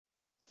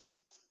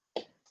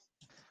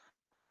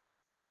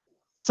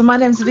So my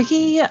name's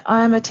Vickie.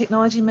 I'm a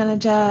technology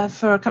manager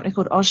for a company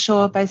called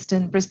Offshore based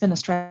in Brisbane,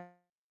 Australia.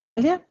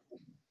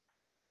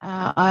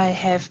 I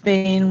have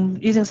been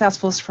using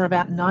Salesforce for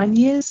about 9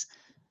 years.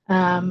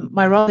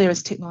 My role there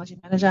is technology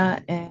manager,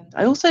 and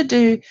I also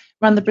do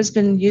run the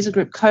Brisbane user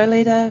group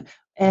co-leader,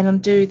 and I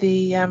do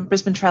the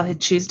Brisbane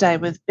Trailhead Tuesday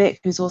with Beck,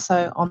 who's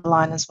also on the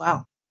line as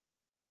well.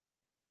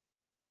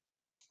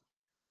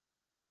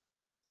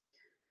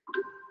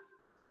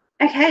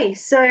 Okay,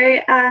 so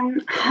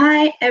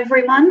hi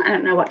everyone. I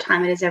don't know what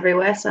time it is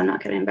everywhere, so I'm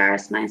not going to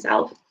embarrass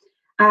myself.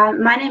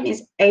 My name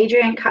is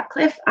Adrienne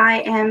Cutcliffe. I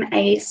am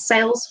a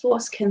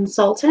Salesforce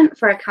consultant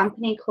for a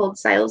company called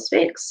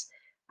SalesFix.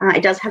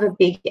 It does have a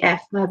big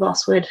F. My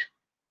boss would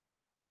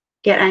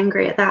get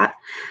angry at that.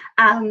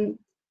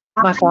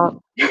 My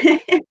fault.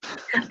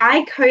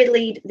 I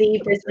co-lead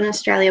the Brisbane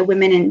Australia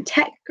Women in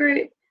Tech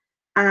group.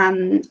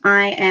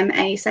 I am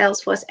a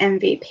Salesforce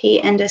MVP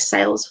and a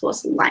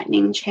Salesforce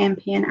Lightning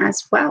champion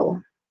as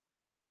well.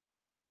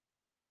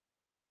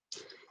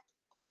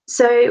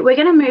 So we're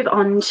going to move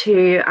on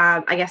to,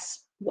 I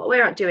guess, what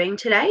we're doing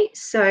today.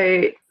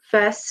 So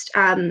first,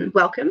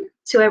 welcome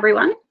to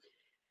everyone.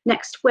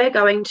 Next, we're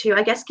going to,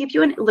 I guess, give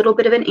you a little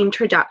bit of an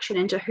introduction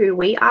into who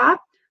we are,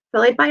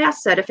 followed by our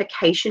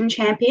certification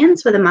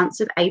champions for the months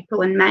of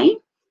April and May.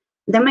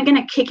 Then we're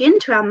going to kick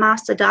into our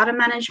master data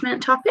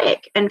management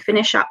topic and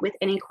finish up with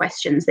any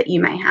questions that you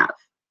may have.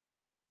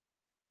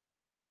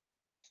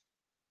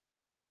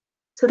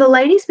 So the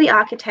Ladies Be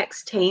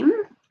Architects team,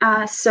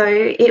 so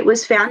it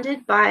was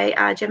founded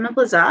by Gemma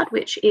Blizzard,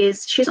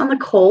 she's on the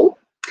call,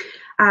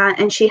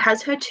 and she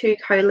has her two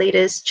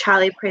co-leaders,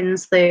 Charlie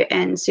Prinsloo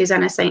and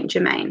Susanna St.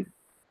 Germain.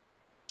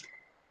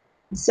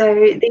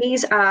 So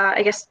these are,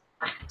 I guess,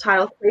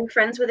 title 3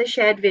 friends with a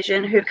shared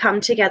vision who've come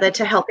together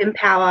to help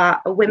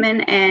empower women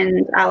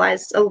and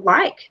allies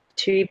alike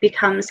to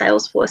become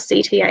Salesforce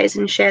CTAs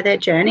and share their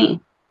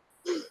journey.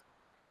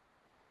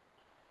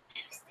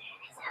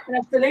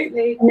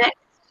 Absolutely.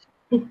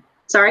 Next,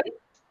 sorry?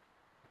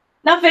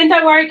 Nothing,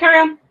 don't worry, carry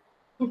on.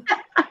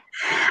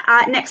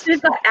 Next,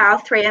 we've got our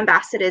 3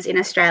 ambassadors in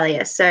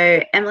Australia.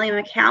 So Emily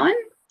McCowan,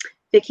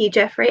 Vickie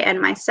Jeffrey, and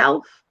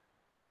myself.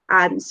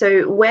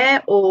 So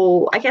we're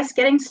all, I guess,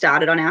 getting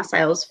started on our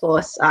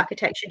Salesforce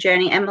architecture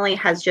journey. Emily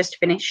has just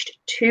finished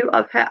 2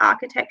 of her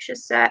architecture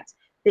certs.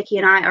 Vickie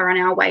and I are on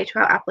our way to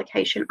our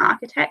application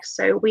architects.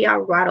 So we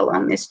are right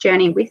along this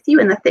journey with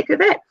you in the thick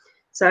of it.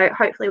 So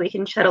hopefully we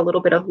can shed a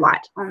little bit of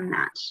light on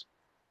that.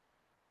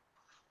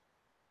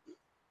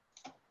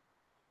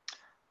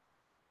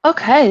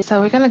 Okay, so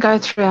we're going to go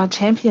through our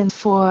champions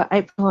for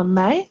April and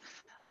May.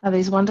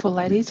 These wonderful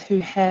ladies who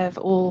have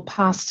all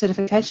passed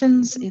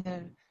certifications,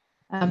 either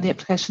the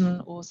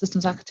application or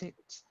systems architect,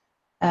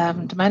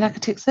 domain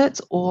architect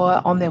certs,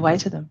 or on their way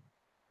to them.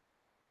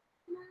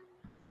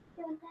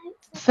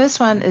 The first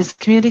one is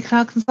Community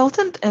Cloud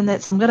Consultant, and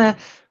I'm going to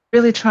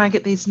really try and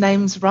get these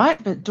names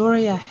right, but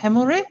Doria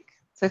Hammelrick.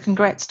 So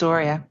congrats,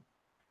 Doria.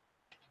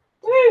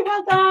 Woo,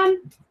 well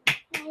done.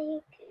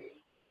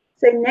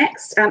 So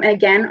next,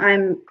 again,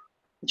 I'm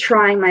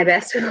trying my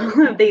best with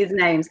all of these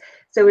names.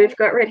 So we've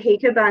got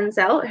Radhika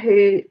Bansal,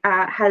 who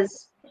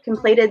has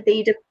completed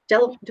the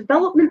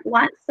Development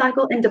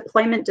Lifecycle and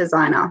Deployment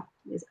Designer.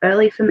 It's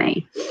early for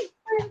me.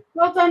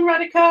 Well done,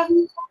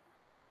 Radhika.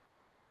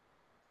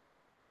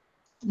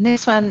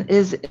 Next one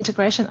is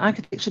Integration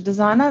Architecture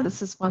Designer.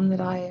 This is one that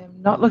I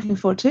am not looking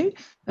forward to,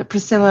 but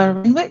Priscilla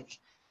Renwick.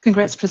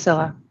 Congrats,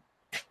 Priscilla.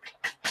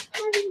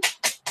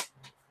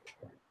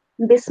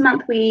 This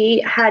month we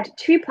had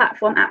 2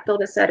 platform app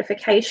builder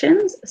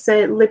certifications,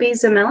 so Libby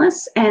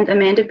Zemelis and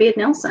Amanda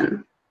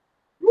Beard-Nielsen.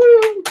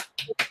 Woo!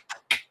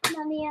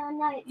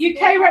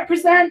 UK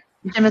represent.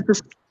 Jim is the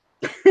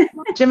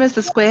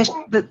square.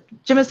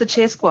 Jim is the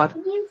chair squad.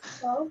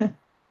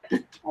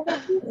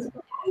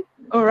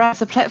 All right,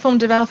 so platform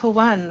developer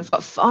 1. We've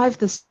got 5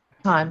 this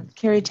time.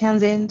 Kerry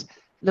Townsend,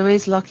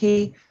 Louise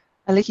Lockie,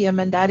 Alikia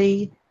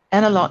Mandadi,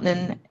 Anna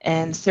Lotnan,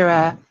 and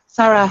Sarah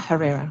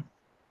Herrera.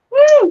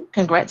 Woo!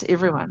 Congrats,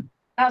 everyone.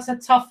 That's a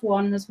tough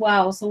one as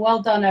well, so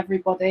well done,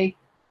 everybody.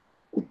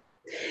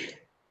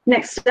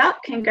 Next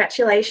up,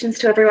 congratulations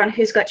to everyone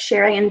who's got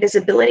Sharing and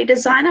Visibility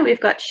Designer. We've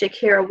got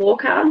Shakira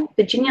Walker,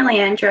 Virginia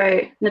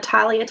Leandro,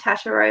 Natalia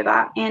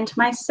Tatarova, and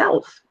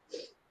myself.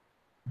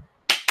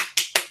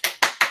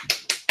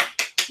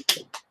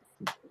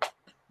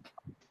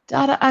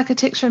 Data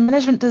Architecture and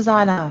Management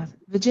Designer,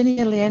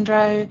 Virginia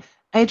Leandro,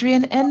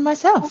 Adrienne, and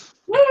myself.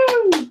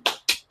 Woo!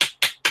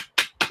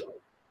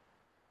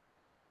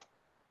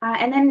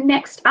 And then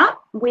next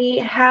up, we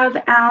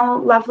have our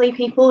lovely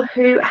people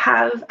who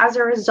have, as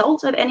a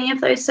result of any of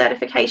those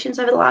certifications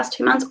over the last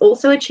 2 months,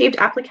 also achieved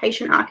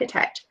Application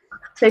Architect.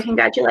 So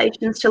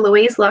congratulations to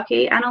Louise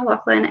Lockie, Anna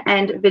Lachlan,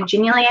 and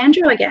Virginia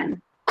Leandro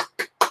again.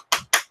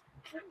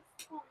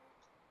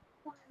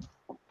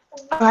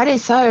 Alrighty,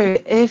 so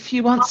if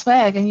you want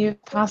swag and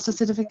you've passed a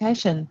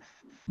certification,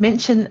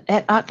 mention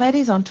at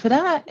ArcLadies on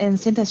Twitter and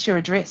send us your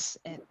address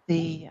at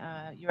the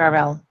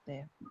URL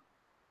there.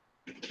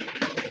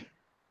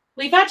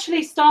 We've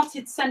actually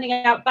started sending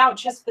out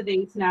vouchers for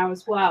these now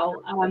as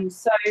well.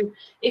 So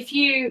if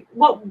you,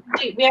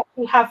 we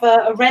actually have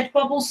a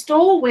Redbubble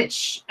store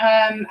which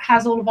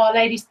has all of our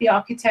Ladies the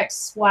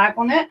Architects swag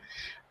on it.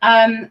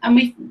 And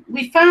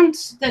we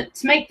found that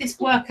to make this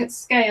work at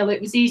scale,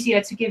 it was easier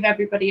to give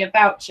everybody a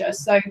voucher.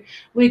 So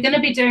we're going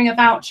to be doing a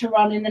voucher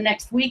run in the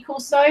next week or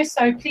so.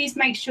 So please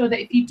make sure that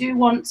if you do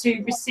want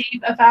to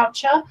receive a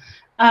voucher,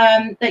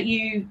 that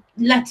you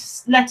let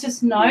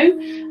us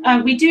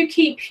know. We do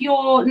keep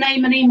your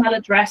name and email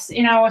address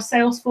in our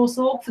Salesforce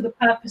org for the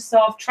purpose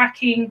of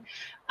tracking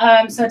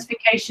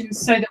certifications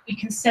so that we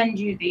can send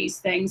you these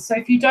things. So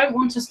if you don't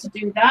want us to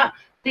do that,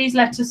 please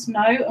let us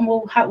know, and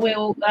we'll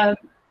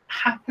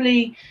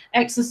happily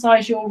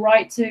exercise your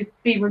right to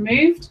be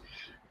removed.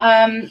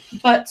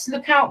 But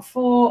look out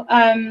for,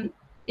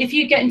 if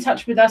you get in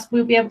touch with us,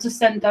 we'll be able to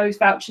send those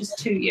vouchers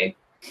to you.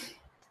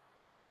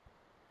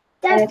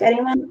 And if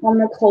anyone on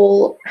the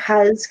call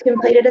has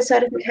completed a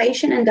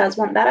certification and does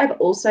want that, I've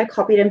also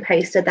copied and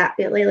pasted that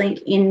bit.ly link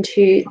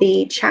into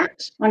the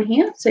chat on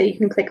here, so you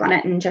can click on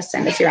it and just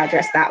send us your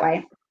address that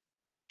way.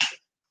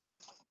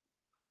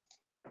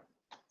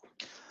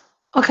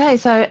 Okay,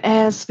 so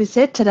as we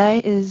said, today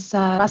is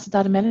Master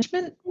Data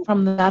Management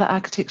from the Data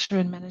Architecture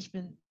and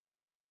Management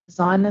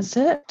Designer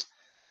Cert.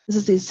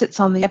 This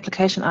sits on the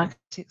application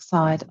architect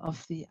side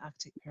of the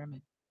architect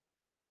pyramid.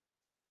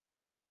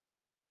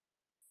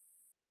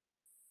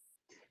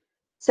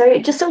 So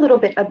just a little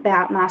bit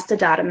about Master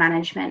Data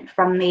Management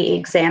from the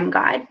exam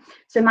guide.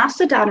 So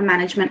Master Data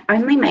Management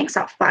only makes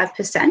up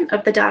 5%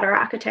 of the Data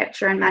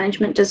Architecture and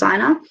Management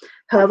Designer.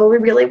 However, we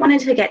really wanted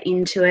to get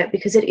into it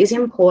because it is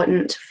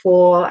important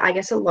for, I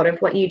guess, a lot of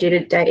what you do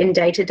in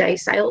day-to-day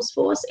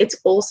Salesforce. It's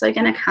also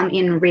going to come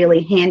in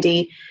really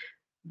handy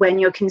when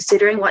you're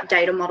considering what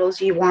data models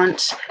you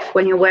want,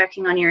 when you're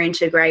working on your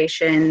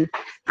integration,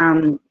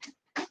 in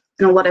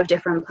a lot of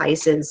different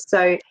places.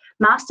 So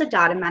Master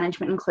Data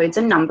Management includes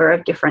a number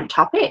of different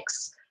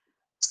topics.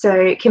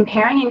 So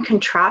comparing and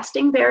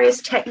contrasting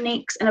various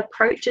techniques and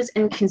approaches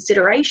and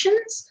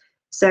considerations.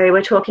 So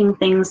we're talking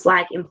things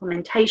like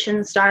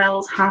implementation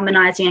styles,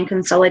 harmonizing and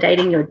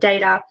consolidating your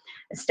data,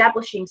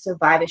 establishing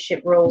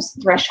survivorship rules,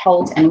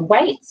 thresholds and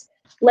weights,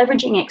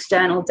 leveraging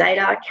external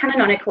data,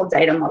 canonical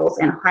data models,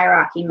 and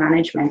hierarchy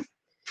management.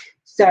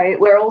 So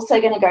we're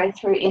also going to go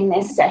through in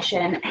this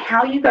session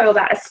how you go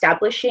about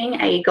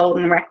establishing a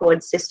golden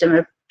record system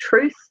of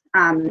truth.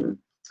 I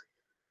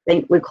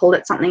think we called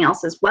it something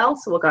else as well,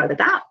 so we'll go over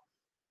that.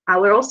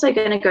 We're also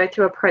going to go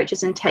through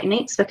approaches and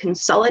techniques for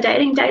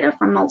consolidating data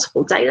from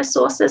multiple data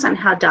sources and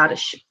how data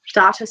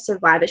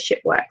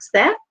survivorship works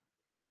there.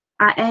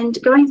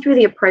 And going through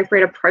the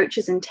appropriate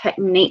approaches and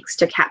techniques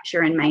to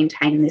capture and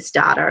maintain this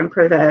data and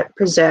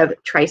preserve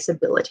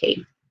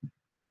traceability.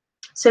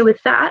 So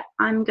with that,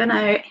 I'm going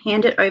to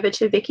hand it over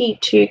to Vickie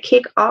to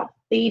kick off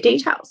the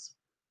details.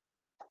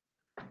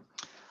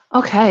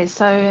 Okay,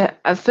 so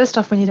first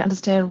off, we need to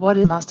understand what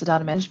is master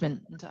data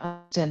management. And to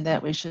understand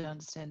that, we should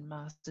understand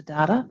master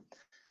data.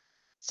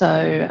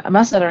 So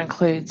master data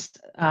includes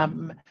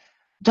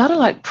data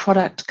like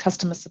product,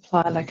 customer,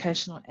 supplier,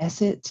 location, or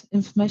asset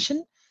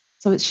information.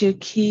 So it's your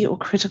key or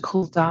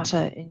critical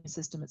data in your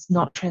system. It's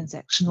not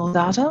transactional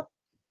data.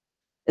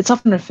 It's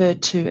often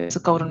referred to as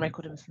a golden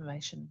record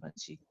information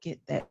once you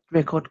get that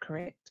record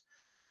correct.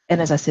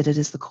 And as I said, it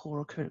is the core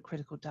or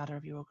critical data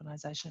of your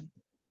organisation.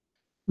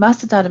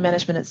 Master data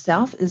management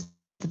itself is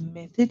the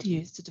method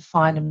used to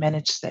define and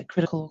manage that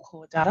critical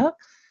core data.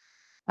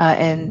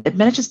 And it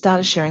manages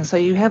data sharing. So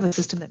you have a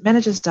system that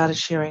manages data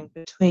sharing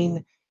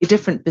between your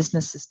different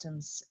business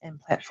systems and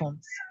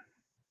platforms.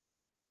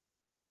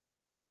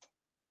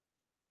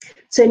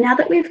 So now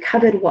that we've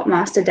covered what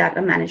master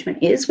data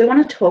management is, we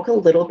want to talk a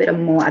little bit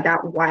more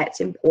about why it's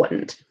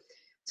important.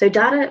 So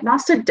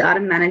master data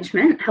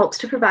management helps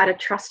to provide a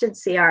trusted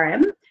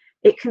CRM.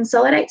 It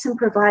consolidates and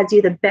provides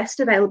you the best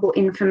available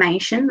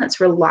information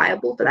that's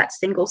reliable for that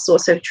single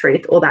source of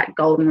truth or that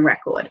golden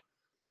record.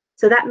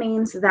 So that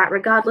means that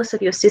regardless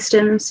of your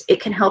systems,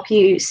 it can help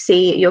you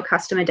see your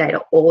customer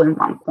data all in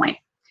one point.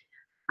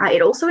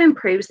 It also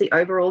improves the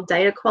overall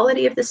data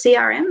quality of the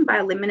CRM by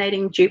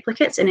eliminating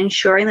duplicates and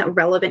ensuring that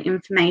relevant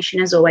information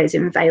is always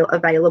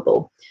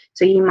available.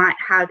 So you might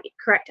have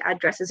correct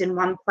addresses in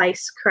one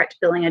place, correct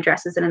billing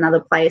addresses in another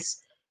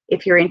place.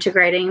 If you're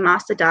integrating,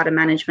 master data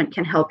management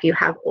can help you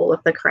have all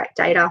of the correct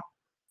data.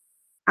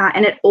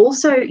 And it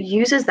also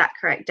uses that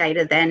correct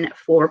data then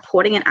for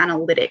reporting and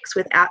analytics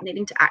without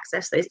needing to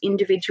access those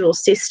individual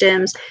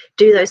systems,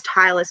 do those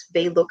tireless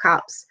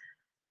VLOOKUPs,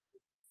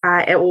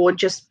 or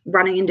just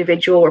running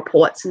individual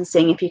reports and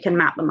seeing if you can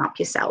map them up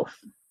yourself.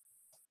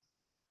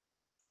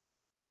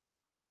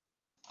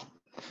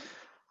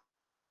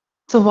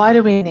 So why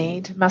do we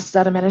need master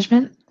data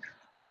management?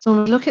 So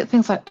when we look at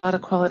things like data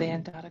quality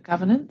and data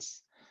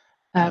governance,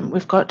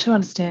 we've got to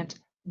understand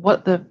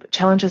what the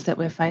challenges that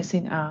we're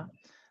facing are.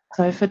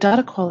 So for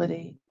data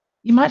quality,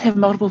 you might have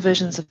multiple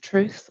versions of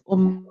truth or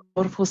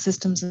multiple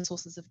systems and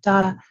sources of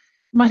data.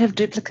 You might have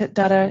duplicate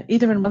data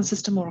either in one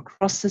system or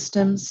across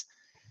systems.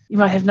 You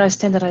might have no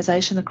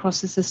standardization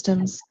across the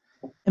systems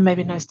and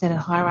maybe no standard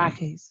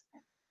hierarchies.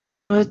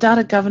 With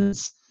data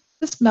governance,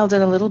 this melded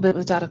in a little bit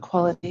with data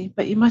quality,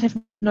 but you might have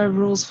no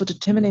rules for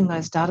determining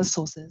those data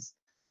sources,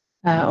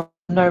 or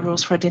no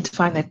rules for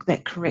identifying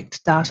that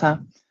correct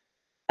data,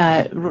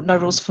 no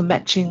rules for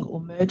matching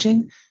or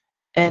merging,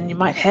 and you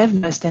might have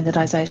no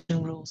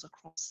standardization rules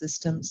across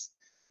systems.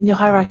 And your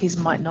hierarchies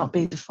might not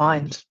be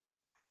defined.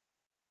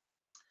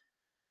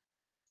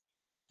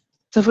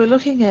 So if we're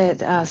looking at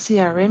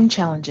CRM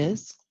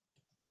challenges,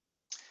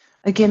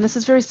 again, this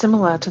is very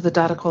similar to the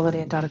data quality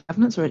and data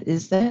governance, or it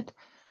is that.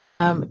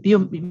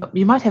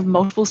 You might have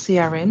multiple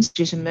CRMs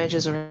due to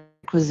mergers or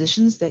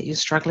acquisitions that you're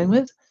struggling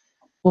with,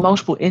 or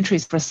multiple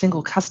entries for a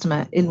single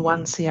customer in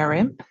one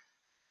CRM.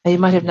 You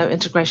might have no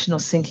integration or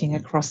syncing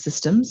across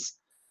systems.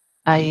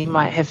 You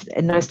might have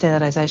no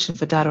standardization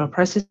for data or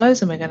process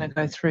flows, and we're going to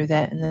go through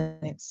that in the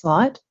next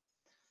slide.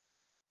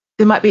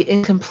 There might be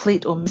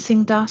incomplete or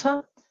missing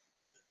data,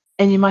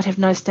 and you might have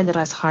no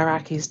standardized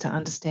hierarchies to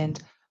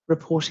understand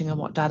reporting and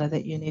what data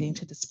that you're needing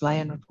to display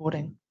in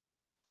reporting.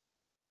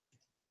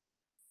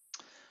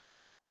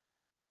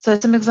 So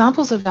some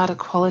examples of data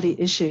quality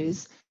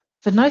issues.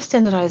 For no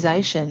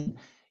standardization,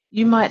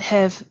 you might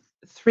have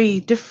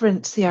 3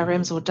 different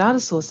CRMs or data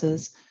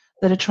sources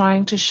that are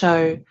trying to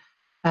show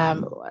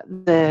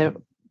the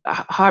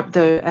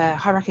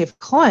hierarchy of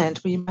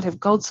client, where you might have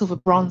gold, silver,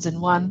 bronze in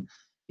one,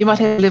 you might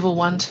have level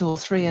 1, 2, or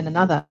 3 in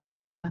another,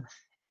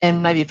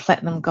 and maybe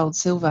platinum, gold,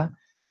 silver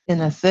in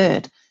a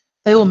third.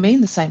 They all mean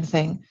the same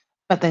thing,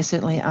 but they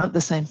certainly aren't the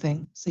same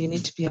thing. So you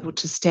need to be able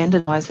to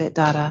standardize that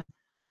data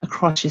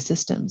across your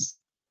systems.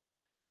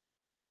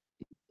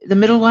 The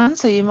middle one,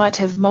 so you might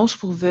have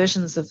multiple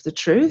versions of the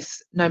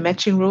truth, no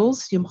matching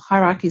rules, your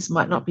hierarchies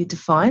might not be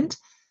defined,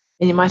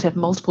 and you might have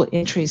multiple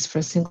entries for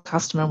a single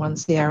customer in one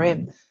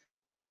CRM.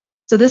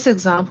 So this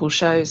example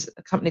shows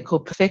a company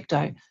called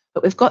Perfecto,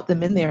 but we've got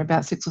them in there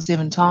about 6 or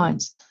 7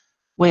 times,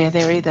 where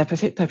they're either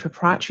Perfecto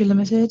Proprietary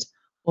Limited,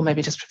 or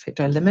maybe just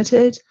Perfecto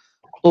Limited,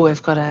 or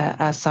we've got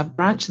a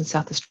sub-branch in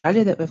South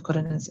Australia that we've got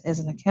in as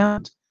an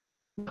account.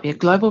 It might be a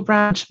global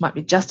branch, might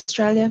be just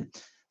Australia.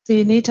 So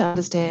you need to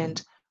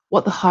understand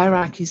what the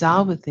hierarchies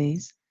are with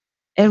these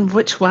and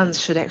which ones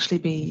should actually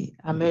be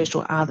merged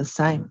or are the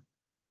same.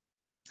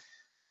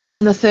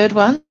 And the third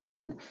one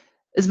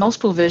is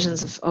multiple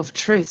versions of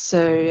truth.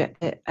 So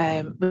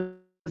with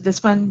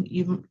this one,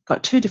 you've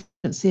got 2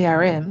 different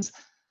CRMs,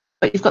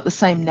 but you've got the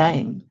same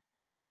name.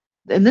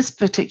 In this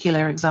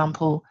particular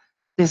example,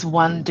 there's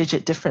 1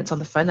 digit difference on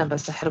the phone number,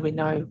 so how do we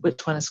know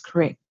which one is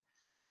correct?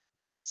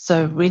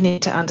 So we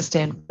need to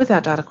understand with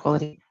our data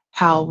quality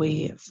how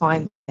we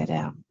find that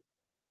out.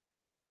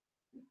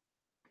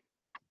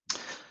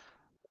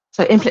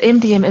 So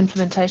MDM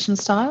implementation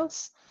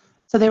styles.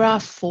 So there are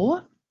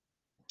 4.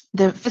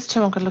 The first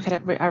 2 I'm going to look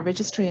at are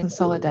registry and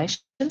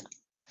consolidation.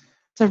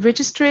 So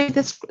registry,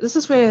 this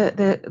is where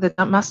the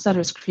master data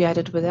is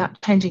created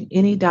without changing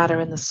any data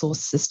in the source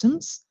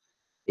systems.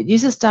 It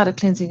uses data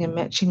cleansing and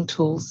matching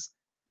tools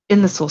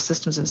in the source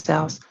systems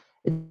themselves.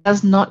 It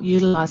does not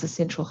utilize a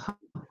central hub.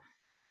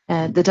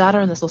 And the data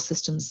in the source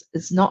systems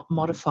is not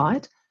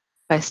modified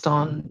based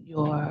on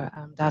your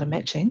data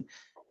matching.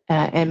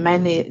 And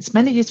it's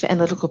mainly used for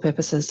analytical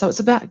purposes. So it's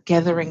about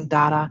gathering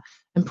data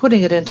and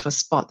putting it into a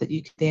spot that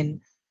you can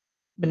then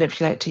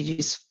manipulate to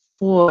use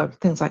for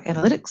things like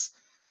analytics,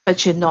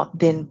 but you're not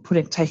then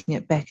taking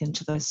it back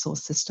into those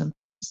source systems.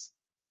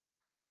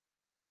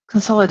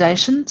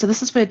 Consolidation. So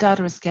this is where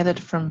data is gathered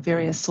from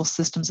various source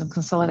systems and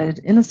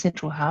consolidated in a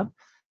central hub,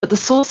 but the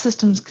source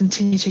systems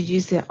continue to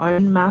use their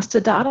own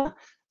master data.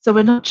 So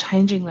we're not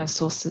changing those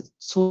source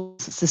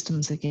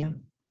systems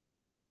again.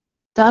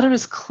 Data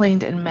is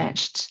cleaned and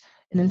matched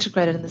and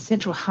integrated in the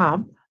central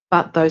hub,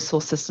 but those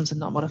source systems are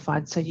not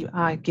modified. So you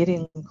are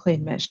getting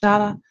clean matched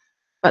data,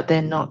 but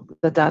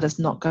the data is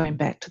not going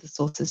back to the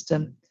source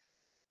system.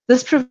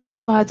 This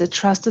provides a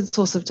trusted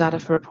source of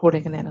data for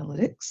reporting and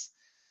analytics.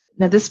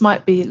 Now, this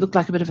might look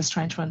like a bit of a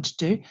strange one to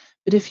do,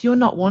 but if you're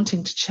not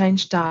wanting to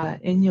change data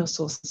in your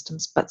source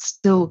systems, but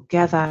still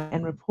gather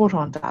and report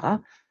on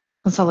data,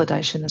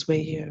 consolidation is where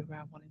you're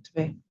wanting to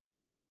be.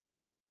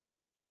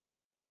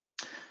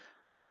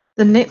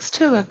 The next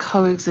 2 are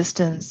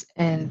coexistence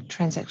and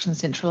transaction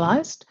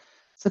centralized.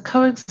 So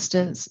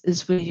coexistence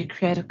is where you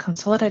create a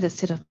consolidated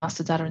set of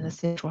master data in the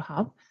central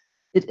hub.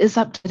 It is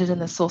updated in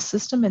the source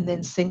system and then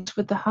synced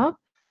with the hub.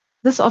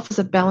 This offers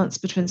a balance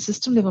between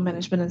system level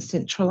management and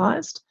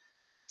centralized.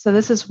 So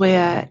this is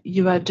where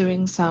you are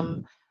doing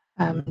some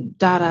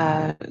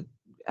data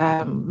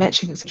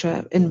matching,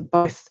 etc., in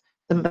both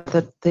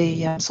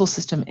the source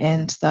system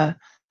and the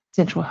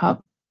central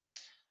hub.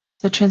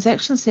 So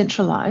transaction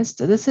centralized.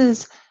 So this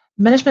is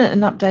management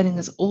and updating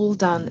is all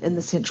done in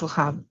the central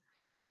hub.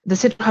 The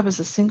central hub is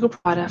a single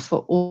provider for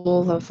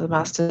all of the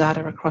master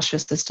data across your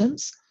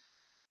systems.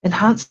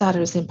 Enhanced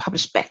data is then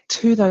published back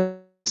to those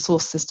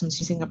source systems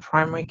using a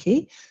primary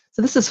key.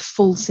 So this is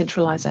full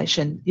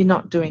centralization. You're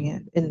not doing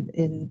it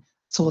in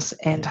source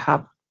and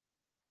hub.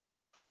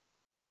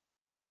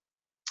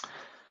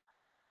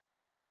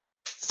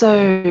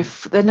 So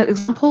an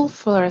example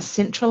for a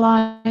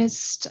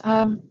centralized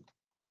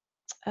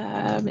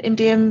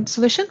MDM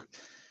solution.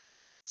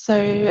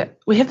 So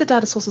we have the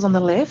data sources on the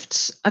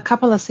left, a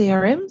couple of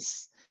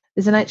CRMs,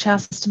 there's an HR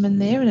system in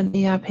there and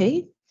an ERP.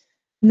 In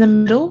the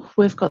middle,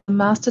 we've got the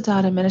master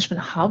data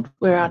management hub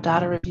where our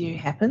data review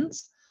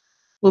happens.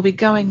 We'll be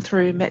going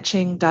through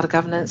matching, data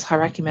governance,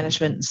 hierarchy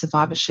management, and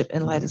survivorship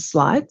in later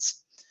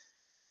slides.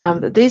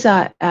 These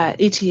are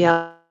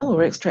ETL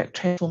or extract,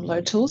 transform,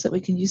 load tools that we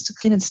can use to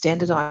clean and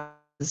standardize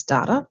this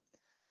data.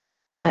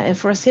 And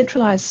for a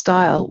centralized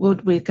style,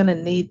 we're going to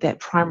need that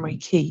primary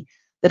key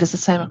that is the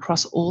same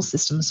across all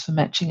systems for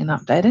matching and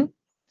updating.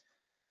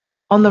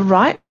 On the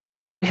right,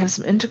 we have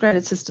some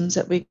integrated systems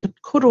that we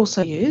could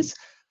also use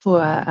for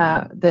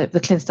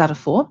the cleansed data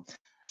for,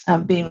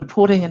 being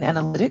reporting and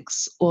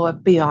analytics or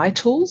BI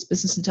tools,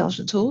 business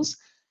intelligence tools,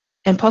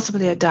 and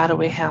possibly a data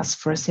warehouse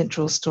for a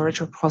central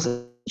storage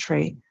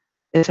repository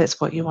if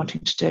that's what you're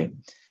wanting to do.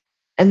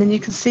 And then you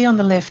can see on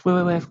the left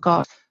where we've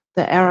got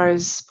the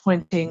arrows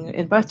pointing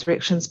in both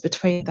directions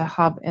between the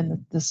hub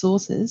and the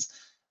sources.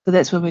 So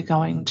that's where we're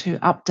going to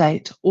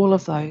update all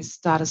of those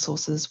data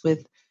sources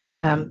with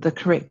the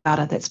correct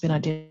data that's been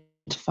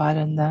identified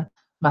in the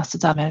Master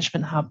Data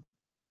Management Hub.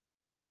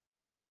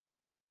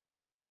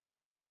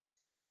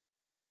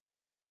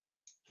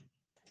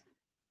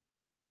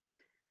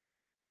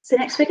 So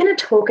next we're going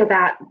to talk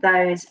about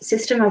those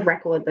system of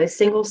record, those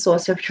single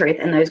source of truth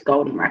and those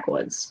golden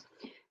records.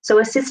 So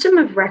a system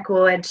of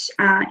record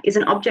is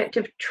an object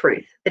of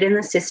truth that in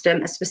the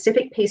system a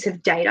specific piece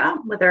of data,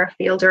 whether a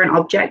field or an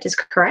object, is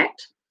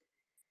correct.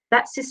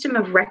 That system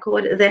of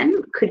record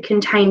then could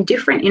contain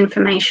different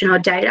information or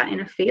data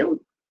in a field.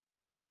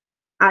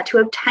 To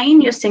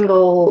obtain your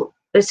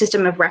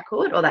system of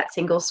record or that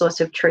single source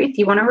of truth,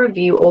 you want to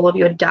review all of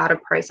your data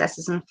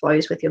processes and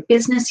flows with your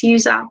business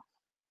user.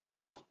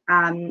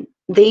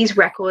 These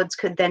records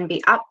could then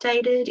be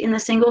updated in the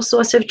single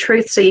source of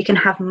truth, so you can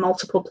have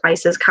multiple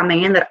places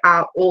coming in that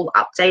are all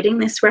updating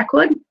this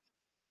record.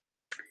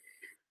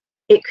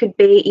 It could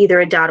be either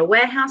a data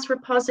warehouse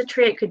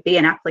repository, it could be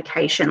an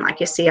application like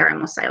your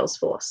CRM or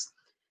Salesforce.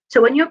 So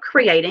when you're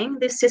creating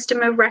this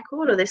system of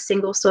record or this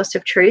single source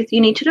of truth, you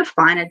need to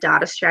define a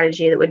data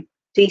strategy that would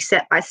be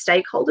set by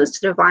stakeholders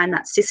to define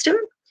that system.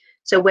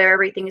 So where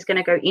everything is going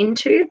to go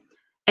into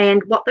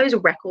and what those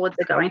records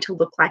are going to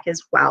look like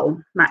as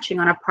well, matching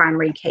on a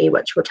primary key,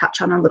 which we'll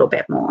touch on a little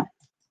bit more.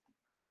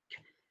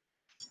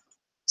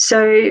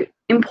 So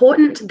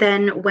important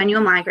then when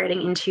you're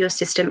migrating into your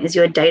system is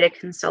your data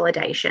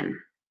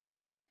consolidation.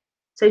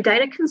 So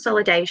data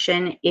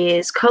consolidation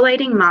is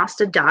collating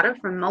master data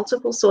from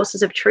multiple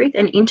sources of truth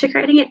and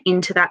integrating it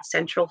into that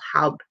central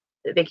hub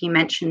that Vickie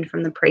mentioned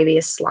from the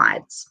previous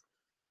slides.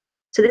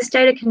 So this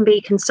data can be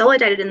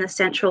consolidated in the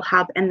central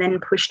hub and then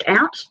pushed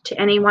out to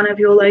any one of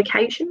your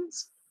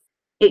locations.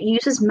 It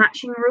uses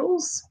matching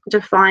rules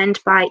defined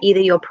by either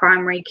your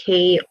primary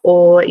key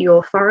or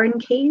your foreign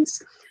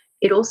keys.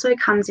 It also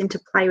comes into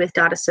play with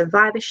data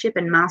survivorship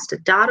and master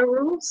data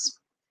rules.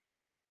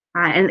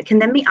 And it can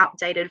then be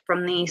updated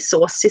from the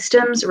source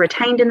systems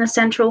retained in the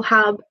central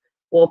hub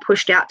or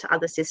pushed out to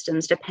other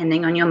systems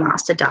depending on your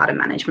master data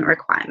management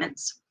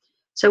requirements.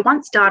 So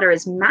once data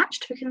is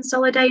matched for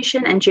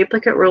consolidation and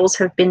duplicate rules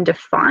have been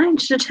defined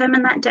to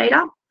determine that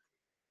data,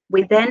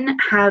 we then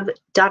have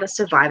data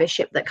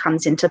survivorship that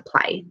comes into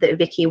play that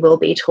Vickie will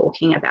be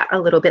talking about a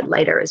little bit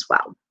later as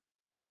well.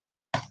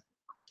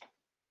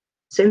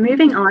 So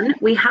moving on,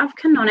 we have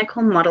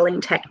canonical modeling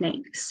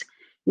techniques.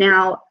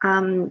 Now,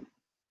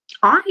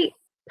 I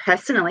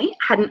personally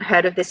hadn't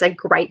heard of this a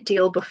great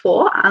deal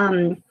before,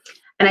 and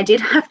I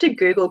did have to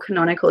Google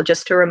canonical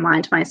just to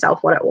remind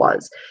myself what it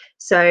was.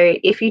 So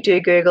if you do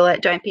Google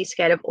it, don't be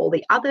scared of all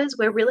the others.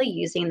 We're really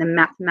using the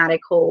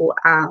mathematical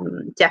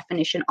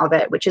definition of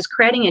it, which is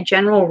creating a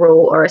general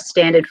rule or a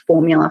standard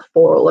formula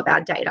for all of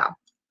our data.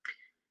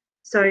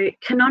 So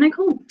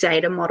canonical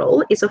data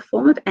model is a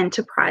form of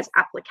enterprise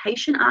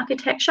application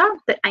architecture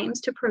that aims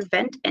to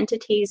prevent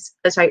entities,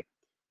 sorry,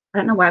 I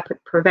don't know why I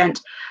put prevent.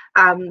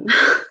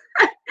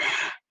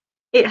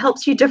 It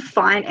helps you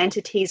define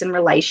entities and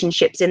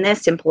relationships in their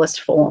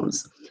simplest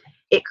forms.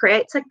 It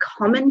creates a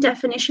common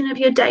definition of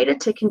your data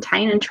to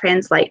contain and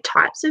translate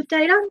types of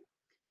data.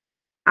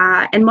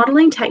 And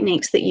modeling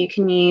techniques that you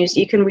can use,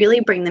 you can really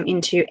bring them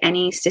into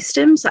any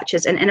system, such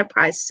as an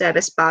enterprise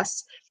service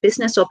bus,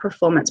 business or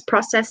performance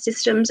process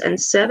systems,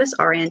 and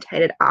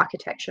service-orientated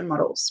architecture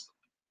models.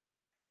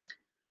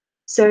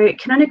 So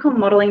canonical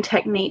modeling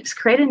techniques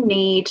create a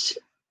need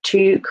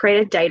to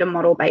create a data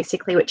model,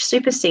 basically, which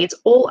supersedes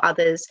all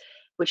others,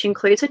 which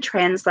includes a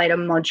translator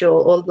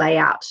module or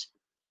layout,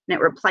 and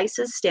it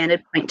replaces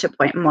standard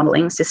point-to-point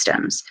modeling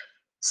systems.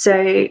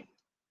 So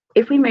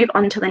if we move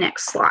on to the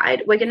next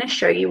slide, we're going to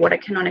show you what a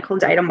canonical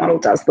data model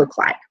does look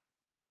like.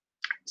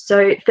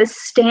 So for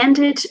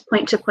standard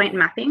point-to-point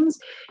mappings,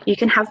 you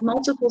can have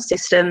multiple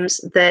systems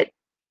that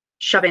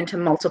shove into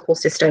multiple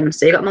systems.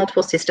 So you've got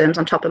multiple systems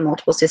on top of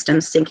multiple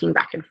systems syncing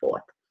back and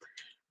forth.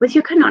 With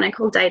your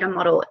canonical data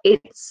model,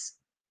 it's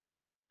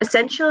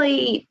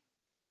essentially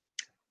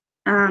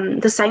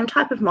the same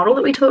type of model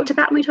that we talked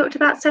about when we talked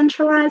about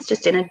centralized,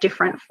 just in a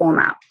different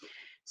format.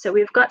 So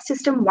we've got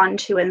system 1,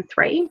 2, and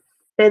 3.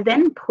 They're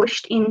then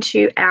pushed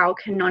into our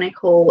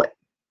canonical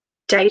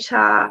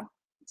data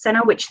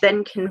center, which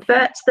then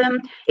converts them.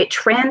 It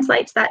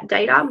translates that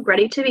data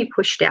ready to be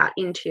pushed out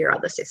into your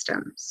other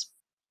systems.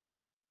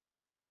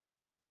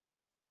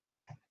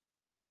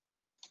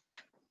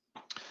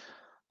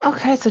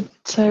 Okay,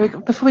 so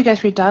before we go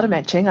through data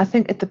matching, I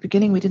think at the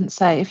beginning we didn't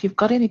say, if you've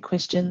got any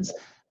questions,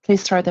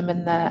 please throw them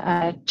in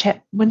the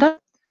chat window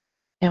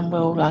and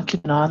we'll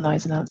keep an eye on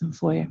those and answer them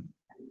for you.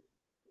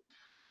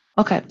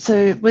 Okay,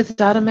 so with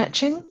data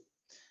matching,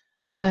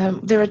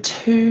 there are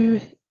two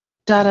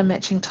data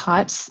matching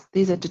types.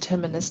 These are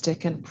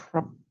deterministic and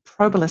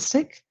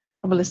probabilistic.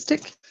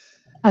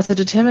 So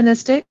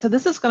deterministic, so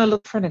this is going to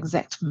look for an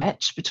exact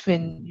match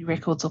between your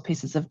records or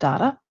pieces of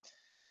data.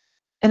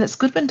 And it's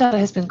good when data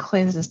has been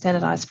cleansed and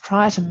standardized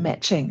prior to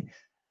matching,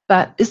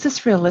 but is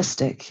this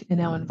realistic in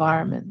our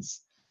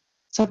environments?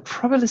 So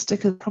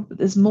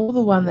probabilistic is more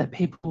the one that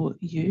people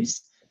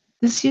use.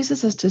 This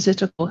uses a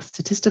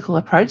statistical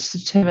approach to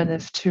determine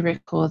if two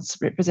records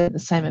represent the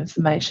same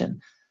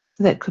information.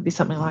 So that could be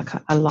something like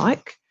a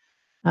like,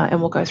 and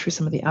we'll go through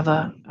some of the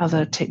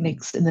other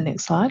techniques in the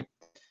next slide.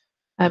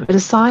 It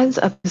assigns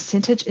a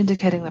percentage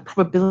indicating the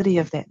probability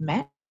of that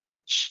match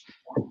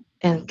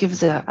and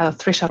gives a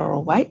threshold or a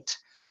weight.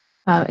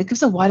 It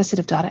gives a wider set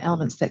of data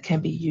elements that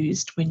can be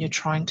used when you're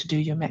trying to do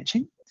your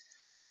matching.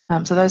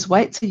 So those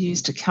weights are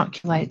used to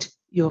calculate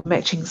your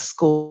matching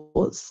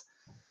scores,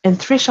 and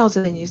thresholds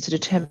are then used to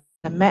determine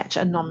a match,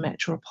 a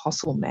non-match, or a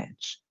possible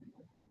match.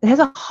 It has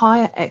a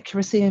higher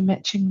accuracy in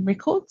matching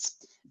records,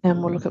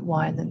 and we'll look at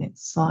why in the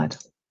next slide.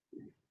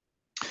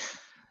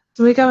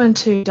 So we go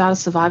into data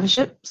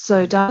survivorship.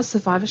 So data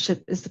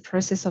survivorship is the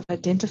process of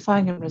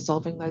identifying and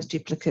resolving those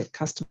duplicate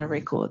customer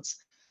records.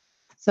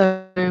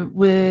 So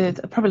with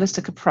a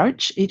probabilistic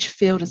approach, each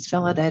field is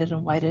validated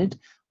and weighted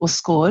or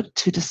scored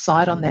to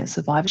decide on that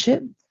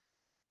survivorship.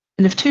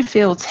 And if two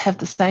fields have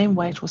the same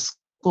weight or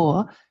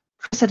score,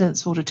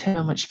 precedence will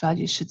determine which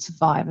value should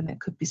survive, and that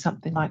could be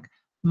something like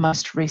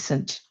most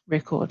recent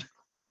record.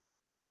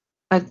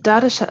 A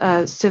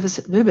data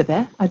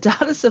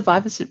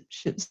survivorship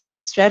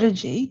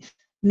strategy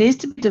needs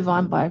to be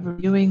defined by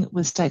reviewing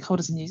with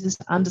stakeholders and users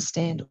to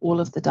understand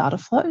all of the data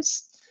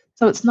flows.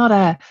 So it's not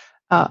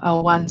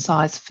a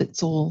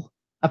one-size-fits-all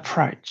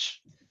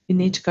approach. You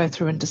need to go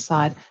through and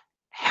decide,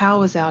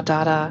 how is our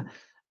data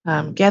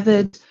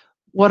gathered,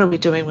 what are we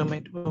doing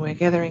when we're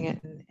gathering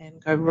it,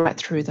 and go right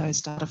through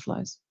those data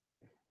flows.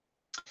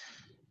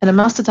 And a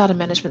master data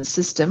management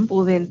system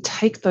will then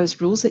take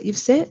those rules that you've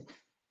set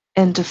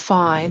and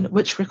define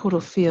which record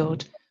or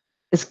field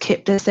is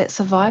kept as that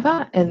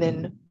survivor and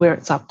then where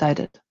it's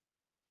updated.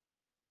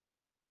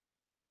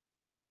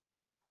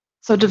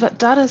 So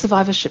data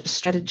survivorship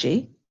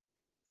strategy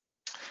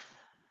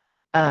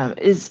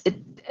as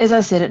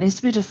I said, it needs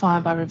to be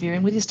defined by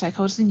reviewing with your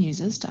stakeholders and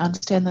users to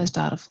understand those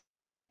data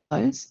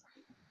flows.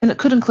 And it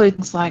could include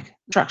things like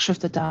the structure of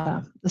the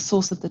data, the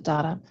source of the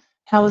data,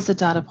 how is the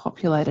data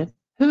populated,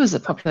 who is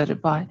it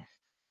populated by,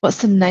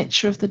 what's the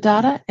nature of the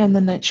data, and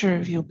the nature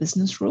of your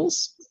business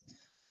rules.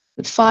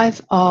 The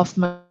 5 of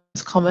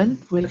most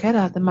common we look at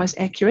are the most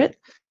accurate.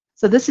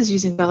 So this is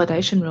using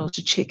validation rules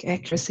to check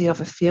accuracy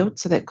of a field.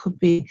 So that could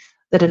be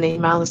that an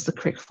email is the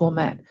correct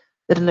format,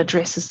 that an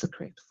address is the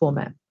correct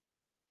format.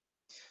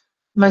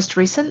 Most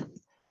recent,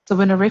 so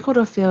when a record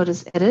or field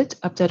is added,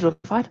 updated, or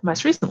modified,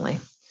 most recently.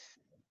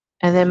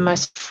 And then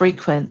most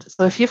frequent.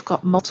 So if you've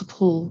got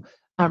multiple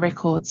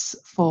records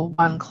for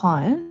one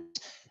client,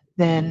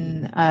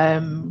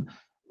 then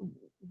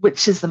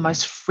which is the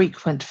most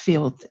frequent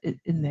field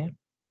in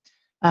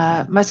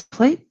there? Most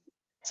complete.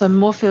 So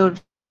more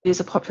fields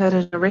are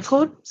populated in a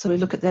record. So we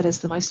look at that as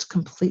the most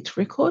complete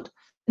record.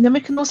 And then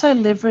we can also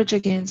leverage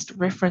against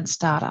reference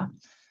data.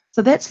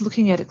 So that's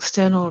looking at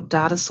external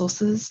data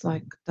sources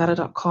like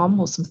data.com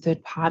or some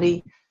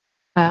third-party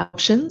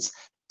options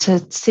to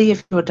see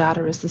if your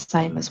data is the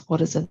same as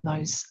what is in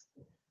those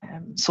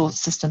source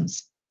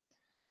systems.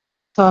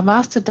 So a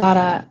master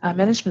data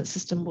management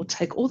system will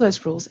take all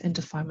those rules and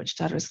define which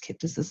data is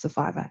kept as the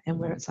survivor and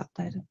where it's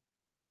updated.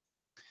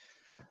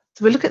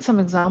 So we look at some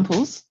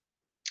examples.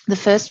 The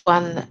first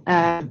one,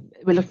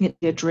 we're looking at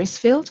the address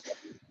field.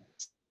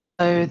 So,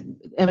 and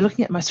we're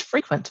looking at most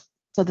frequent.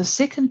 So the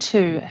second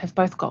two have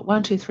both got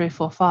 1, 2, 3,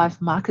 4,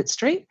 5 Market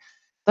Street.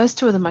 Those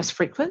two are the most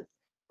frequent.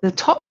 The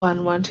top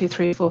one, 1, 2,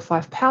 3, 4,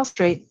 5 Powell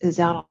Street, is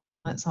out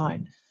on its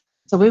own.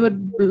 So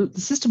the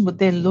system would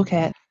then look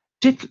at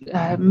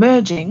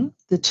merging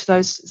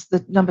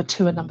the number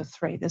 2 and number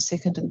 3, the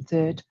second and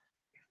third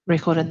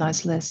record in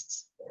those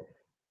lists.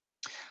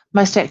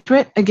 Most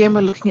accurate, again,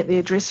 we're looking at the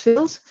address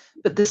fields,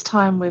 but this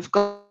time we've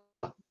got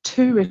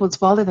 2 records.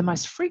 While they're the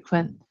most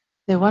frequent,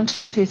 they're 1,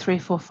 2, 3,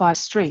 4, 5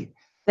 street.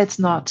 That's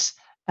not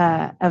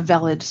a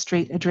valid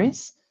street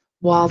address.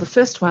 While the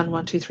first one,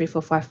 1, 2, 3,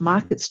 4, 5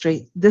 Market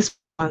Street, this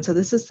one, so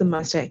this is the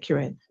most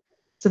accurate.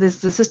 So the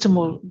system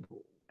will,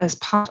 as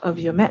part of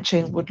your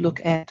matching, would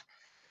look at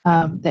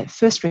that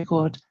first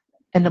record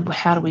and then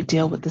how do we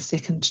deal with the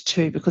second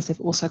two, because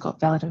they've also got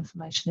valid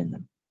information in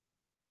them.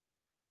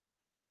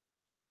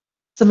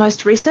 The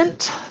most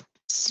recent,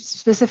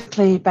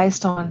 specifically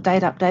based on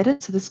date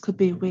updated, so this could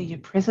be where your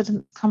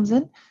precedent comes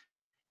in.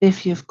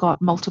 If you've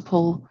got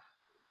multiple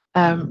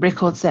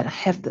records that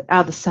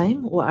are the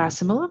same or are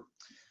similar.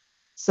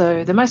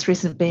 So the most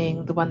recent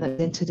being the one that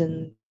entered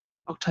in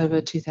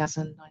October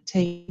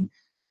 2019,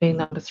 being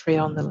number 3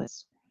 on the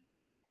list.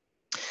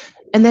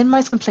 And then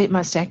most complete,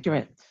 most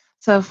accurate.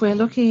 So if we're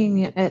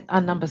looking at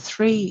our number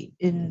 3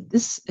 in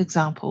this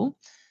example,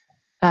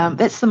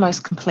 that's the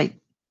most complete.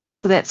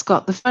 So that's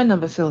got the phone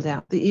number filled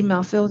out, the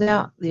email filled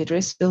out, the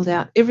address filled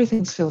out,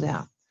 everything's filled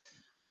out.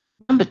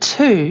 Number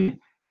 2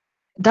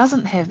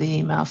 doesn't have the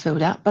email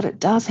filled out, but it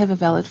does have a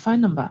valid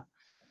phone number.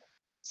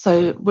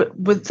 So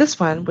with this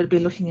one, we'd be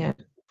looking at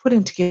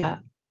putting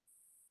together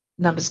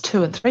numbers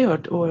 2 and 3,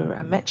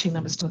 or matching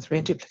numbers 2 and 3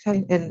 and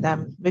duplicating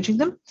and merging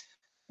them.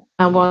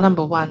 While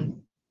number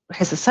 1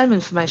 has the same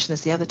information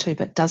as the other 2,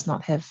 but does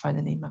not have phone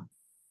and email.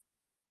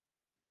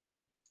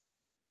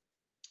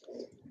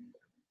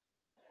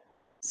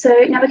 So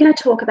now we're going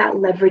to talk about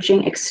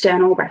leveraging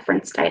external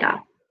reference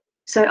data.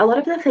 So a lot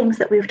of the things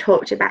that we've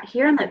talked about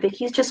here and that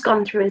Vickie's just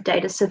gone through with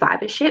data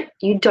survivorship,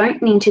 you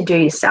don't need to do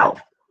yourself.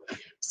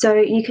 So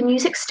you can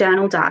use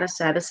external data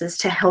services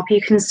to help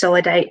you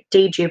consolidate,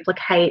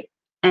 deduplicate,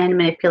 and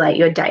manipulate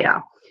your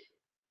data.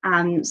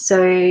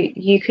 So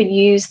you could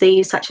use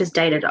these such as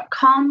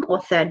data.com or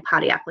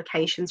third-party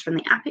applications from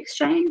the App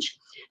Exchange.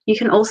 You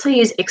can also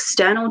use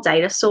external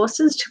data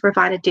sources to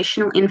provide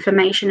additional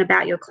information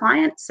about your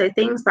clients. So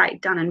things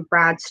like Dun &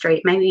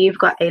 Bradstreet, maybe you've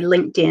got a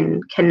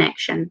LinkedIn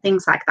connection,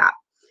 things like that.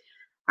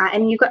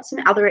 And you've got some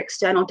other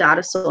external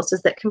data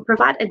sources that can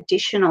provide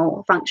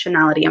additional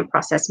functionality and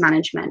process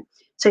management.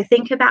 So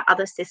think about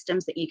other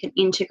systems that you can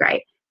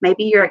integrate.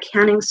 Maybe your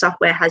accounting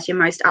software has your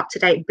most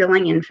up-to-date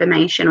billing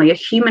information, or your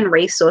human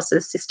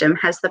resources system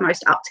has the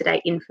most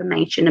up-to-date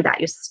information about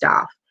your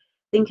staff.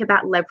 Think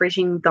about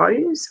leveraging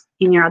those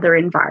in your other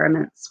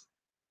environments.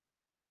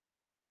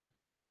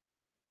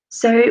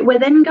 So we're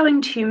then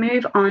going to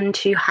move on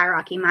to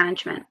hierarchy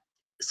management.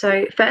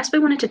 So first we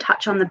wanted to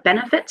touch on the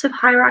benefits of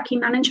hierarchy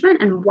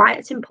management and why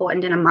it's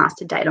important in a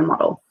master data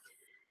model.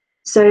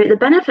 So the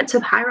benefits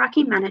of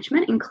hierarchy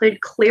management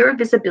include clearer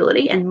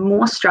visibility and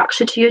more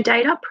structure to your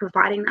data,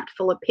 providing that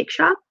fuller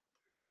picture,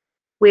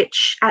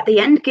 which at the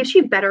end gives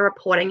you better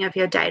reporting of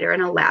your data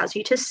and allows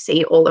you to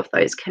see all of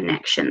those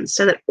connections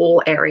so that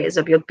all areas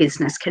of your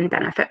business can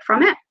benefit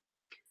from it.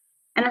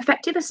 And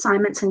effective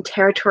assignments and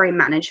territory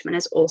management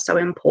is also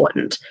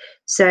important.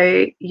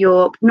 So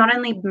you're not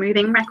only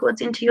moving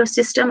records into your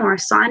system or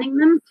assigning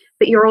them,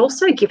 but you're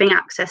also giving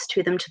access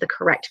to them to the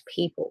correct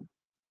people.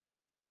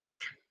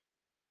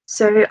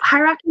 So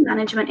hierarchy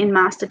management in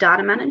master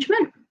data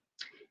management.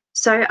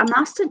 So a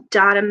master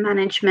data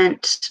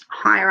management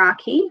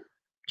hierarchy,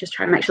 just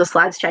trying to make sure the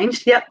slides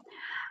changed, yep,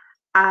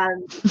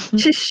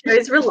 just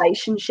shows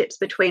relationships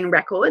between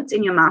records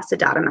in your master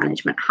data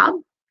management hub.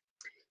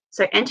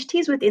 So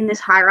entities within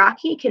this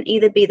hierarchy can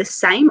either be the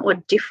same or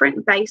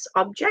different base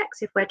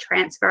objects if we're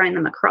transferring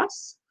them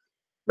across.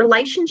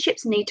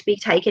 Relationships need to be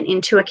taken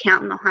into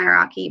account in the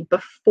hierarchy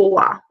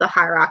before the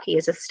hierarchy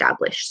is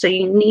established. So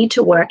you need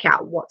to work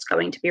out what's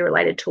going to be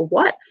related to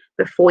what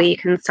before you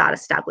can start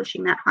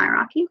establishing that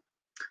hierarchy.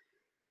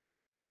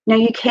 Now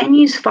you can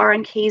use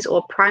foreign keys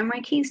or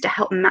primary keys to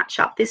help match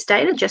up this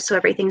data just so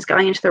everything's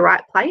going into the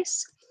right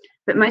place.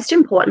 But most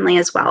importantly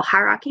as well,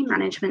 hierarchy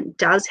management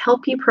does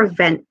help you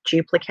prevent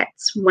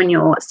duplicates when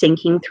you're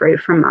syncing through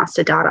from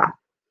master data.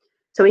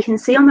 So we can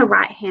see on the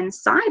right-hand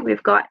side,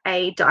 we've got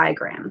a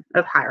diagram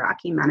of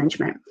hierarchy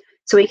management.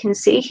 So we can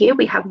see here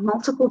we have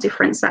multiple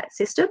different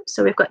systems.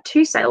 So we've got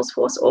 2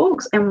 Salesforce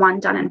orgs and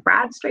 1 Dun &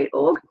 Bradstreet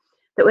org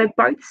that we're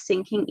both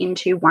syncing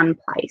into one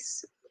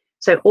place.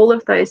 So all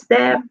of those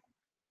there,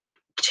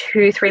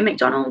 2, 3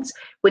 McDonald's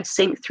would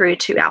sync through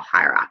to our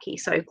hierarchy.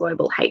 So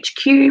global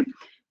HQ,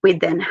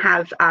 we'd then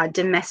have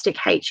domestic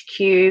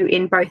HQ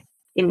in both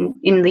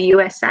in the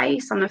USA.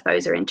 Some of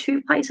those are in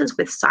 2 places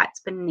with sites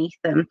beneath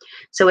them.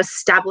 So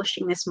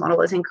establishing this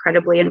model is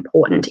incredibly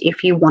important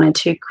if you wanted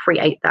to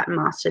create that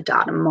master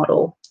data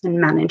model and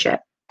manage it.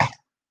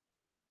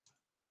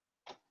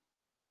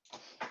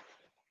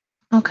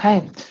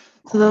 Okay,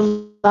 so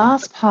the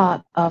last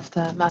part of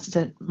the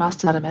master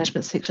data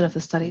management section of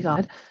the study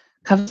guide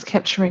covers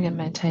capturing and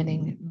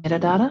maintaining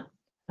metadata.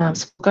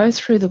 So we'll go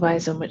through the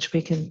ways in which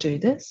we can do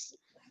this.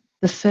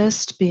 The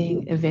first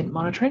being event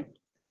monitoring.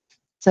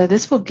 So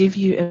this will give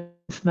you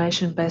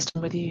information based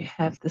on whether you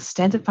have the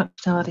standard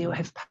functionality or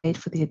have paid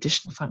for the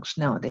additional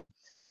functionality.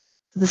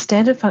 So the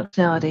standard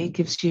functionality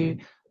gives you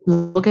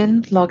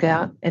login,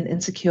 logout, and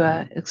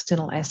insecure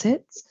external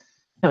assets.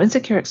 Now,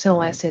 insecure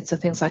external assets are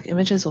things like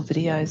images or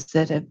videos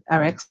that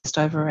are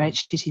accessed over a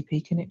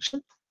HTTP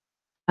connection.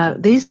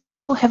 These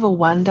will have a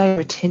 1-day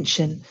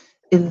retention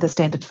in the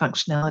standard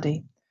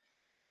functionality.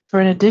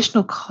 For an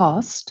additional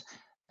cost,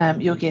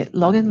 you'll get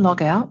login,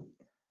 logout,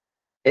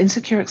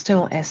 insecure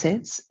external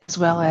assets, as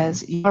well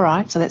as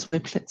URI, so that's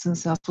Webkits and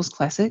Salesforce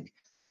Classic,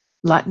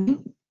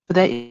 Lightning. For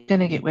that, you're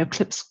going to get web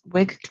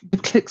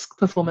clicks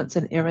performance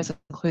and errors,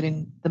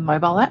 including the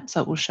mobile app.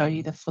 So it will show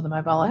you for the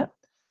mobile app.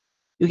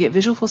 You'll get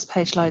Visualforce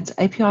page loads,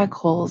 API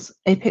calls,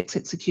 Apex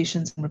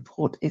executions, and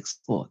report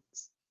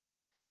exports.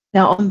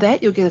 Now on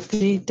that, you'll get a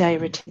 30-day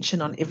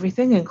retention on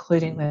everything,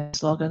 including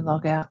those log in,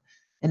 log out,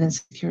 and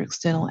insecure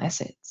external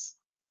assets.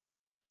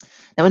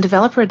 Now in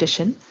Developer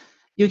Edition,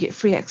 you'll get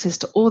free access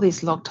to all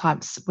these log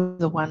types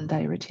with a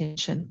 1-day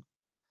retention.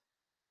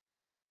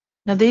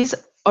 Now these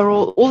are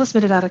all this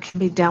metadata can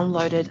be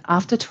downloaded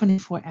after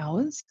 24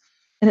 hours,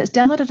 and it's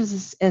downloaded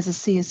as a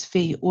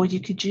CSV, or you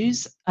could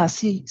use a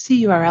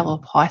CURL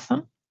or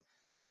Python,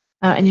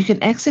 and you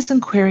can access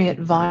and query it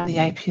via the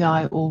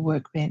API or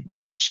Workbench.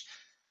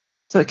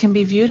 So it can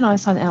be viewed in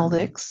iSign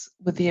Analytics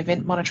with the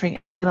Event Monitoring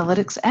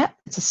Analytics app.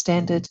 It's a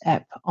standard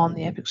app on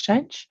the App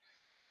Exchange,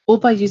 or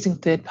by using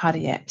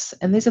third-party apps.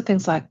 And these are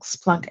things like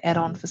Splunk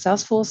add-on for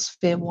Salesforce,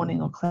 Fair Warning,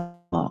 or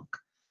CloudLock.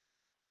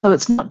 So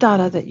it's not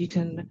data that you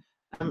can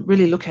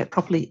really look at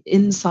properly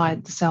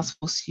inside the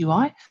Salesforce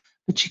UI,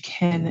 but you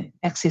can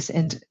access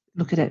and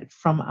look at it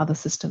from other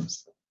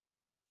systems.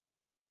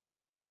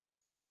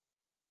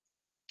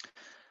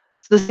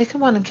 So the second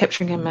one in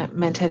capturing and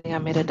maintaining our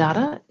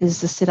metadata is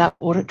the setup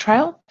audit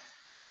trail.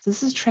 So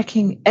this is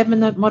tracking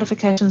admin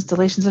modifications,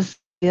 deletions of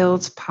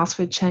fields,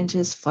 password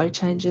changes, flow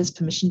changes,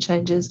 permission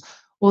changes,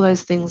 all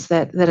those things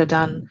that are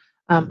done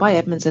by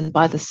admins and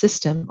by the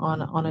system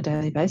on a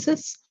daily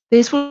basis.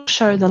 These will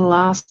show the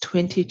last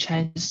 20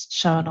 changes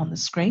shown on the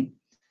screen,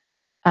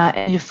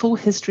 and your full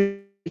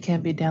history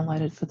can be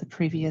downloaded for the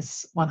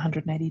previous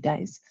 180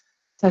 days.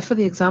 So for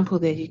the example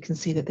there, you can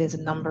see that there's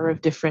a number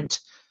of different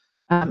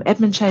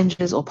admin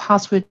changes or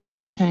password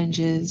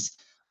changes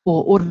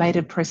or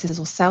automated processes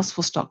or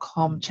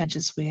Salesforce.com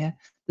changes where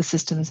the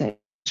system has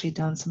actually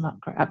done some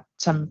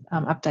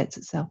updates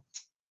itself.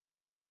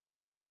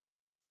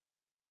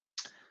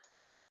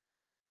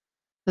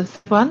 The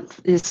third one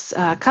is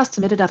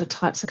custom metadata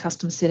types and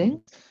custom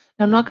settings.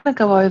 Now, I'm not going to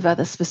go over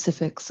the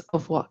specifics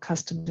of what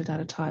custom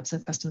metadata types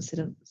and custom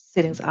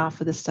settings are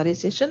for this study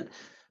session,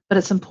 but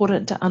it's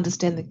important to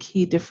understand the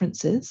key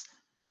differences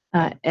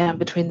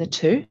between the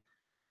two,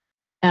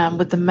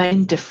 with the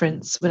main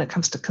difference when it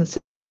comes to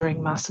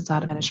considering master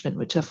data management,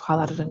 which I've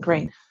highlighted in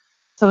green.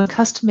 So in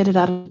custom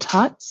metadata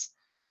types,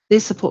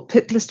 these support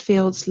picked list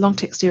fields, long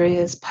text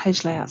areas,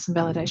 page layouts, and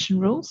validation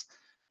rules.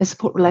 They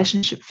support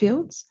relationship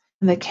fields,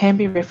 and they can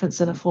be referenced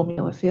in a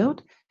formula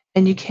field,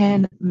 and you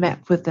can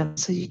map with them.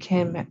 So you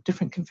can map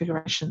different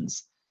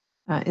configurations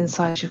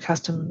inside your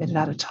custom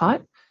metadata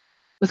type.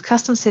 With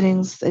custom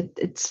settings,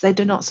 they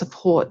do not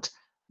support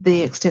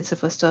the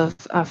extensive list of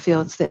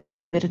fields that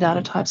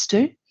metadata types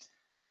do,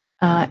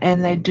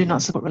 and they do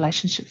not support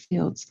relationship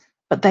fields,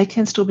 but they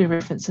can still be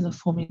referenced in a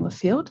formula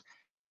field.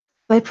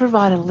 They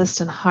provide a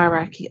list and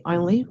hierarchy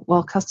only,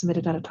 while custom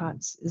metadata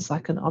types is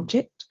like an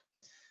object.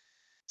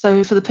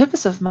 So for the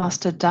purpose of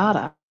master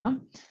data,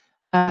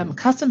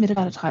 custom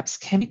metadata types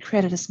can be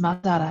created as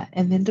master data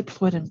and then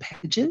deployed in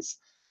packages,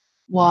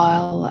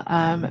 while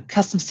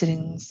custom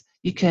settings,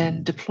 you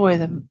can deploy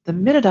the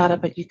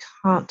metadata, but you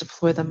can't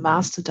deploy the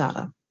master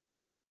data.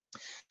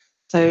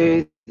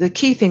 So the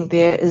key thing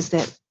there is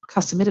that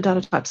custom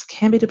metadata types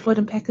can be deployed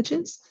in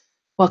packages,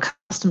 while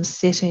custom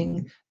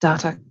setting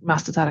data,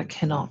 master data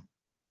cannot.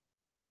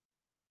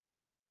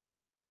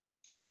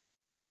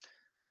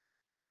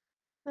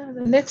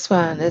 The next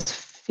one is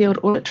Field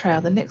Audit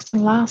Trail, the next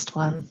and last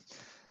one.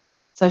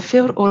 So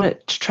Field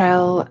Audit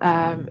Trail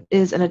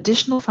is an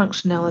additional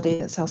functionality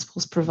that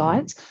Salesforce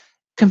provides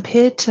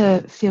compared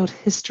to field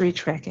history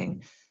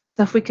tracking.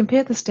 So if we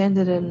compare the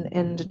standard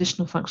and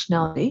additional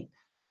functionality,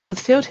 with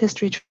field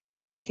history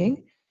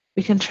tracking,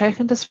 we can track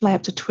and display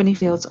up to 20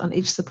 fields on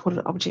each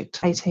supported object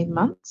 18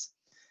 months.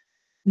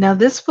 Now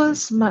this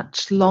was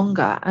much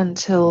longer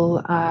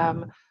until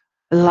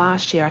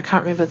last year. I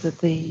can't remember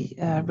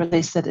the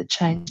release that it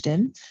changed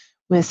in,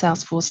 where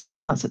Salesforce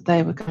announced that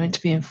they were going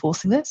to be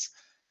enforcing this.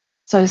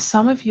 So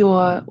some of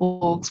your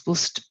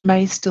orgs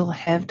may still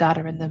have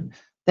data in them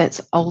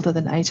that's older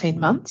than 18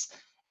 months.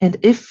 And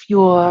if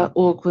your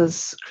org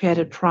was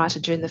created prior to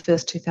June the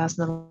 1st,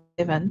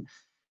 2011,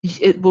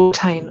 it will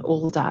retain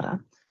all data.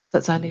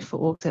 That's only for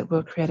orgs that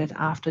were created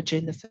after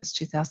June the 1st,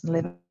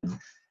 2011.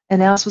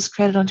 And ours was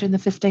created on June the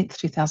 15th,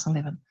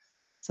 2011.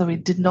 So we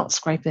did not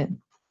scrape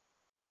in.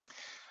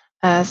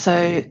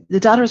 So the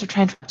data is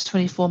retained for up to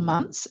 24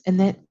 months,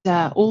 and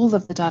that all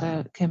of the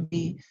data can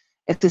be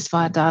accessed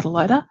via data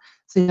loader.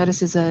 So you notice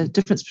there's a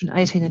difference between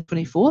 18 and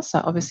 24.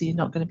 So obviously you're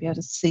not going to be able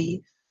to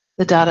see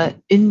the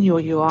data in your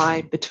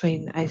UI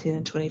between 18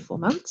 and 24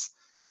 months.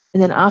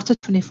 And then after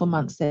 24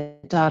 months,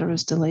 that data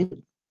is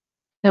deleted.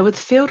 Now with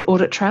Field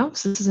Audit Trail,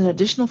 so this is an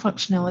additional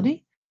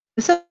functionality.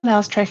 This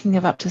allows tracking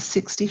of up to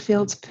 60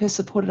 fields per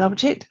supported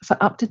object for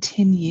up to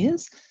 10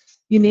 years.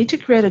 You need to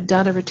create a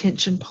data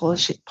retention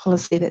policy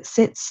that's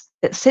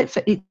set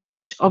for each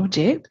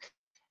object,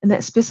 and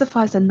that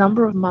specifies the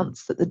number of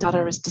months that the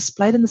data is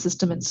displayed in the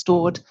system and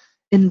stored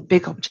in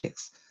big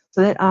objects.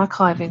 So that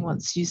archiving,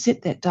 once you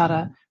set that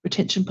data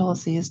retention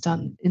policy, is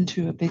done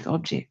into a big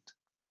object.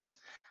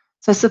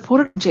 So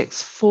supported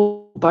objects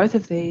for both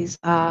of these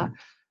are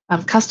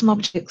custom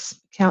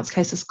objects, accounts,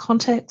 cases,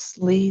 contacts,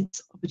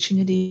 leads,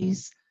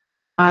 opportunities,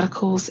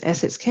 articles,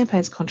 assets,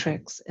 campaigns,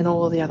 contracts, and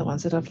all of the other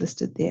ones that I've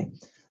listed there.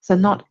 So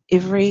not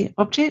every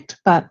object,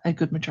 but a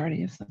good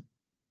majority of them.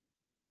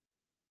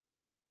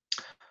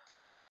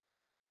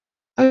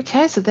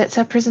 Okay, so that's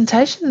our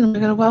presentation, and we're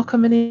going to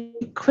welcome any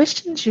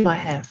questions you might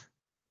have.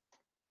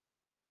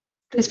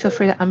 Please feel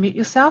free to unmute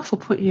yourself or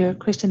put your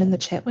question in the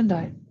chat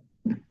window.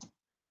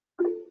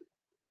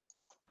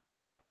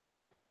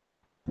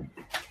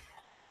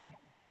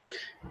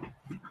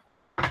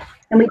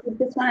 And we did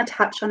just want to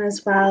touch on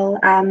as well,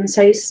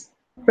 so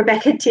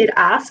Rebecca did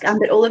ask,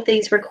 but all of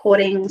these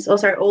recordings,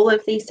 also all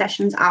of these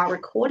sessions are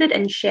recorded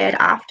and shared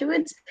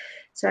afterwards.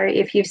 So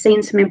if you've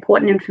seen some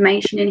important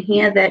information in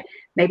here that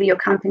maybe your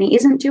company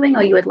isn't doing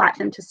or you would like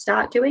them to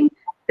start doing,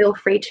 feel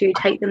free to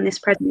take them this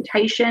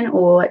presentation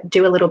or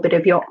do a little bit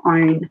of your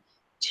own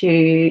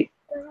to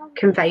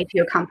convey to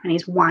your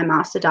companies why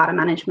master data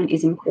management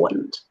is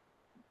important.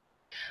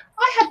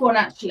 I had one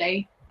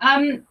actually.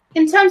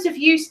 In terms of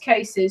use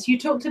cases, you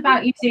talked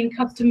about using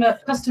custom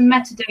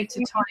metadata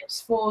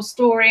types for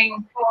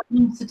storing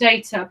master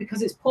data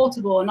because it's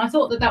portable, and I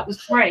thought that that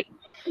was great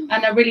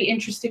and a really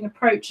interesting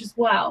approach as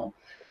well.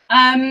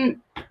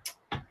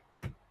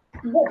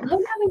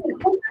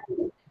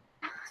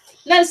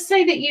 Let's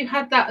say that you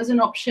had that as an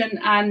option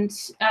and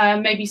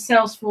maybe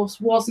Salesforce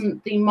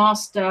wasn't the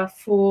master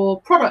for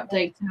product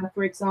data,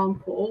 for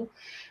example.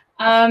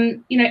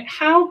 You know,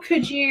 how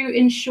could you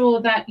ensure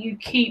that you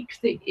keep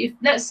the, if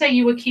let's say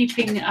you were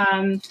keeping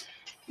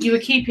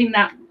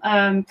that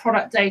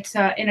product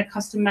data in a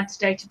custom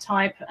metadata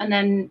type and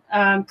then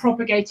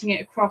propagating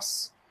it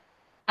across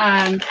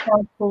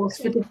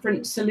Salesforce for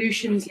different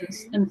solutions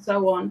and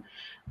so on.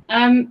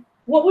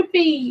 What would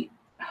be,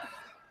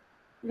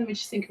 let me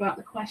just think about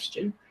the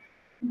question.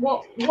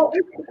 What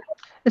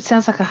It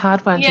sounds like a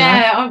hard one.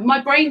 Yeah,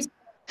 my brain's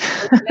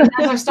as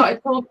I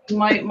started talking,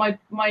 my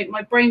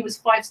brain was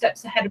 5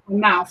 steps ahead of my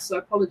mouth, so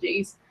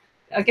apologies.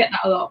 I get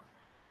that a lot.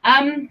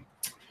 Can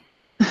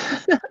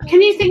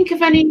you think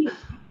of any,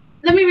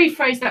 let me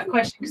rephrase that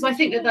question because I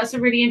think that that's a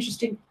really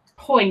interesting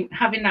point,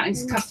 having that in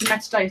custom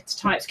metadata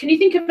types. Can you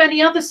think of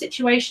any other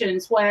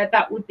situations where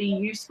that would be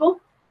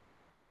useful?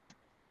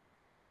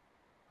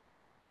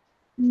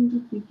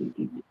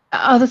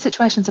 Other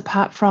situations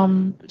apart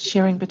from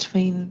sharing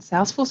between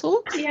Salesforce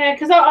orgs? Yeah,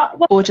 because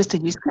or just a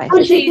use case?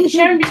 Actually,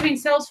 sharing between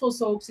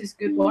Salesforce orgs is a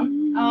good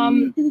one.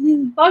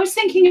 But I was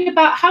thinking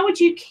about how would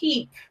you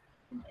keep,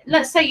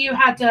 let's say you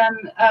had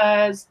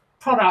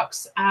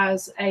products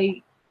as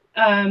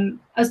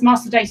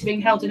master data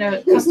being held in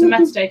a custom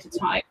metadata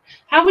type.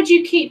 How would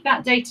you keep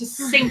that data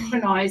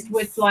synchronized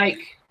with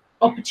like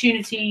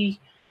opportunity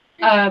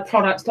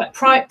products like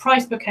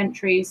price book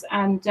entries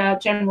and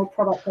general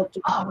product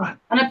objects? Oh, right.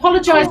 And I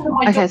apologise for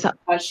my daughter.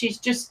 She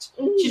just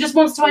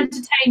wants to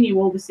entertain you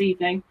all this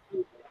evening.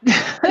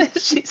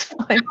 She's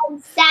fine.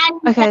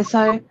 Okay,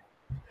 so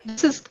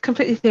this is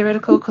completely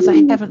theoretical because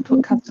I haven't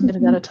put custom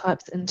metadata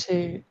types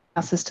into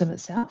our system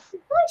itself.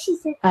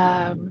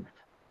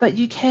 But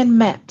you can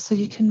map. So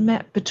you can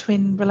map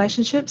between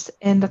relationships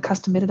and a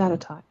custom metadata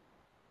type.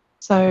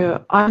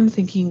 So I'm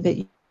thinking that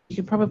you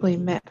could probably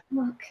map,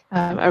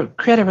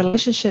 create a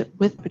relationship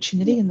with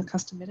opportunity in the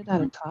custom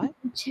metadata type,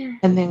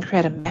 and then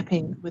create a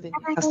mapping within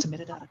your custom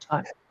metadata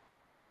type.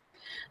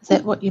 Is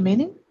that what you're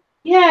meaning?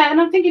 Yeah,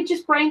 and I'm thinking,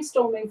 just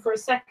brainstorming for a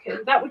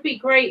second, that would be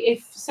great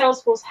if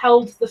Salesforce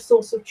held the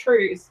source of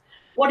truth.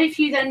 What if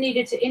you then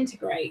needed to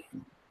integrate?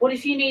 What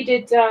if you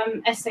needed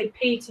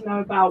SAP to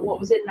know about what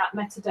was in that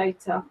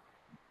metadata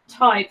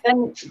type?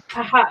 Then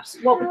perhaps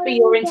what would be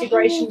your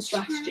integration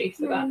strategy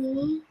for that?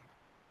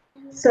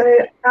 So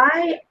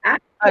I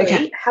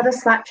actually have a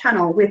Slack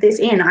channel with this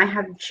in. I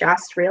have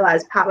just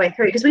realised partway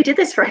through, because we did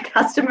this for a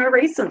customer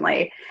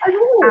recently.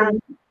 So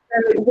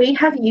we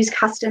have used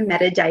custom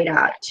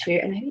metadata to,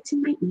 and maybe it's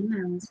in my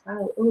email as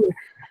well.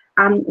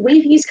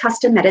 We've used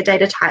custom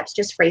metadata types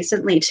just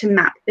recently to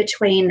map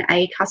between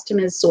a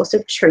customer's source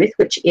of truth,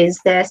 which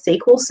is their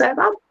SQL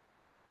server,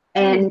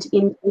 and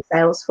into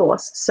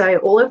Salesforce. So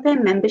all of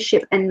their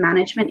membership and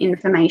management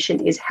information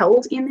is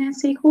held in their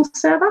SQL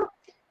server.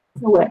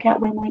 I'll work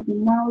out where my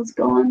email is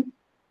gone.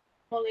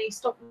 Molly,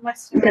 stop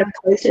messing I'm going to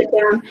close it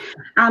down.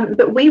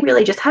 But we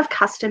really just have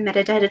custom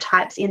metadata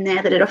types in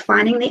there that are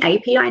defining the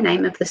API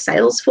name of the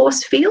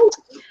Salesforce field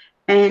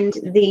and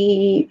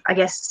the, I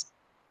guess,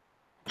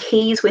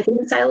 keys within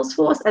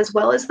Salesforce, as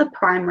well as the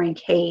primary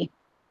key.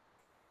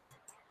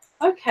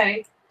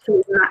 Okay.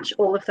 To match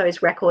all of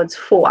those records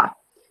for.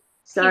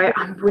 So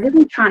I'm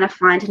really trying to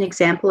find an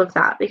example of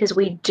that, because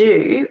we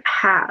do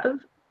have,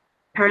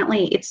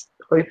 apparently it's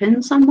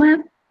open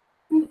somewhere.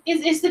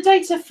 Is the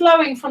data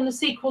flowing from the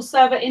SQL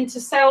server into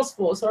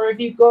Salesforce, or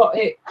have you got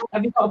a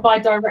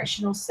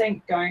bi-directional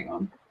sync going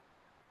on?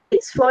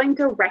 It's flowing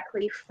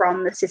directly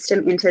from the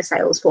system into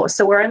Salesforce.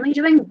 So we're only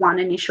doing one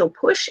initial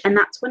push, and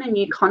that's when a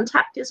new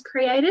contact is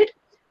created.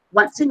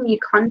 Once a new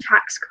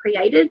contact's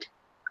created,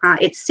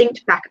 it's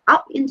synced back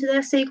up into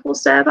their SQL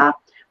server.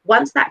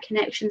 once that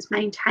connection's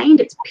maintained,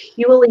 it's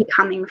purely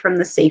coming from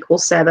the SQL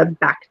Server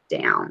back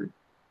down.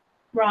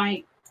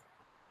 Right.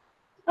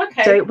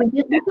 Okay. So we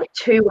did look at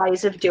 2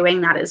 ways of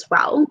doing that as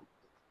well.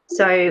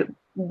 So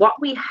what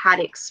we had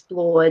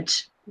explored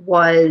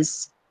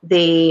was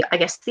the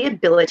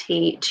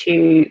ability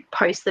to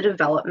post the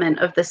development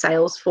of the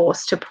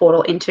Salesforce to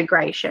portal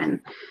integration.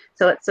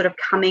 So it's sort of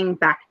coming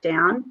back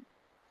down.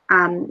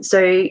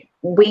 So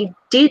we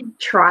did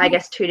try,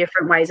 2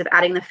 different ways of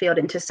adding the field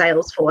into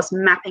Salesforce,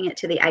 mapping it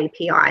to the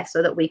API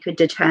so that we could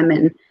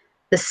determine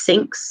the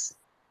syncs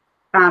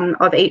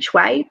of each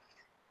way.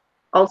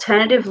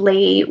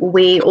 Alternatively,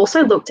 we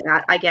also looked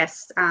at,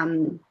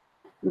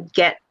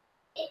 get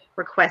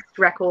request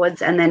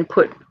records and then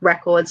put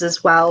records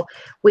as well.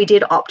 We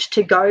did opt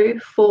to go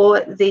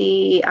for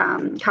the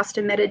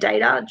custom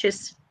metadata.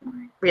 Just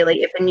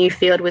really, if a new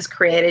field was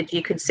created,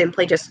 you could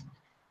simply just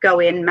go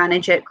in,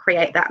 manage it,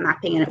 create that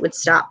mapping, and it would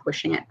start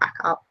pushing it back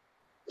up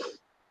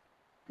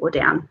or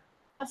down.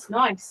 That's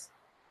nice.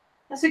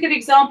 That's a good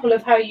example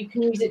of how you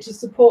can use it to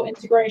support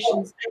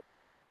integrations.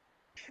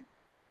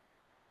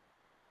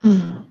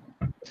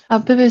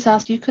 Bubu's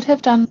asked, you could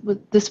have done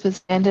this with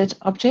standard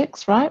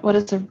objects, right? What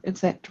is the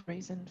exact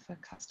reason for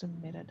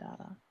custom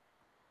metadata?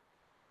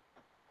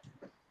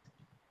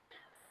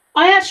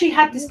 I actually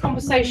had this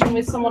conversation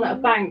with someone at a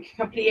bank a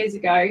couple of years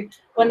ago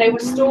when they were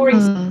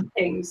storing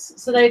things.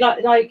 So they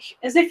like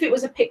as if it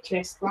was a pick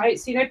list, right?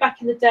 So,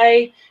 back in the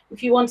day,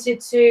 if you wanted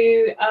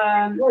to,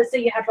 let's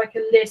say you had like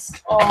a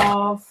list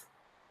of,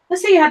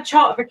 let's say you had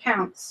chart of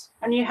accounts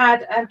and you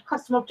had a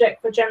custom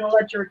object for general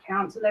ledger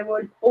accounts, and they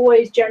were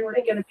always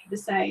generally going to be the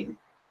same.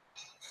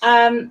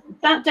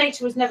 That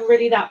data was never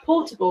really that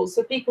portable.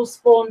 So people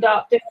spawned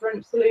up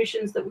different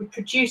solutions that would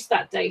produce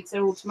that data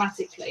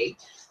automatically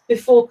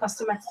before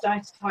custom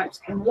metadata types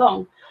came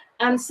along.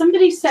 And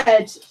somebody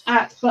said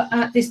at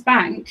this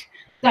bank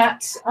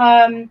that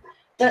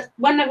that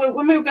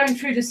when we were going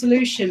through the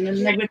solution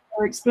and they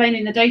were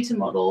explaining the data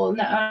model,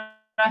 and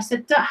I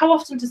said, how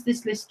often does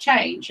this list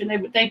change? And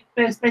they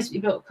basically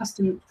built a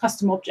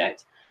custom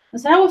object. I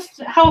said,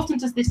 how often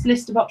does this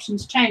list of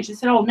options change? They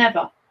said, oh,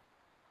 never.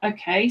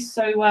 Okay,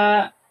 so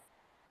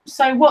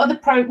what are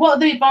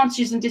the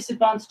advantages and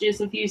disadvantages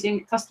of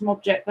using a custom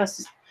object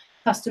versus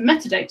custom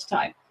metadata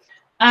type?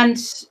 And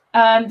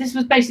this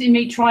was basically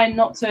me trying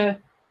not to,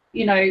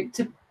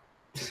 to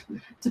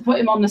put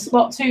him on the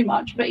spot too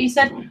much. But he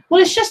said, well,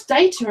 it's just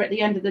data at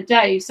the end of the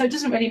day, so it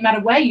doesn't really matter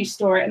where you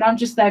store it. And I'm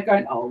just there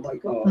going, oh my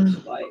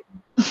God, like,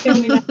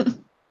 kill me now.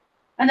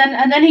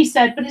 And then he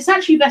said, but it's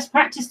actually best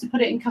practice to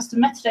put it in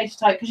custom metadata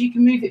type because you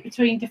can move it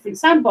between different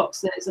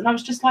sandboxes. And I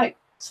was just like,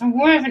 so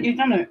why haven't you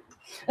done it?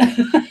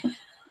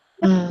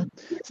 So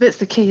that's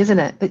the key, isn't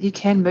it? That you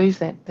can move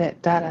that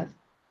data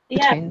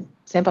between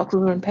sandboxes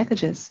or in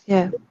packages.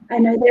 Yeah. I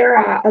know there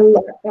are a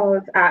lot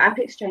of App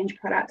Exchange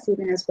products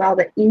even as well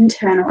that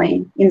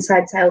internally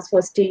inside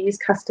Salesforce do use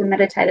custom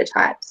metadata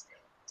types.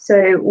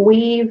 So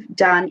we've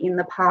done in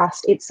the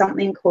past, it's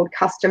something called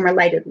custom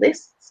related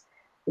lists,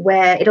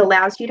 where it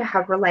allows you to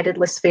have related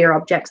lists for your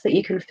objects that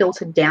you can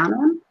filter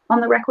down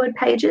on the record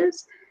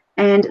pages.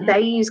 And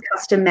they use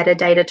custom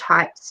metadata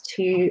types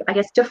to,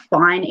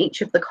 define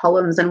each of the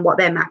columns and what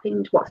they're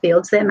mapping to, what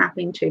fields they're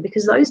mapping to,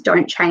 because those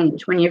don't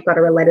change when you've got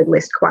a related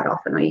list quite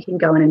often, or you can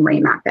go in and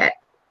remap it.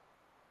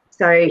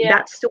 So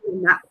that's still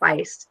in that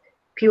place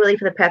purely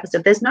for the purpose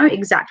of there's no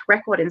exact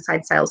record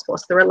inside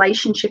Salesforce. The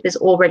relationship is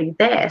already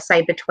there,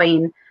 say,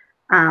 between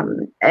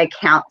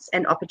accounts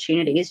and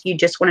opportunities. You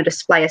just want to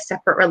display a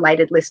separate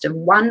related list of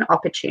one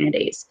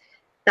opportunities.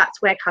 That's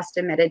where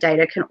custom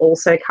metadata can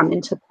also come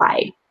into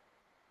play,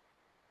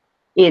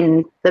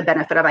 in the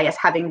benefit of,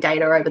 having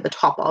data over the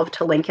top of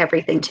to link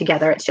everything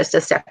together. It's just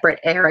a separate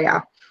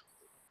area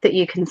that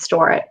you can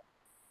store it.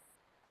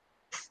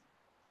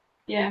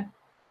 Yeah.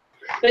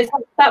 But it's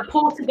like that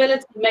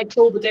portability makes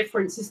all the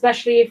difference,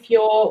 especially if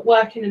you're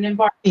working in an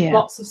environment with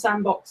lots of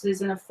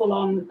sandboxes and a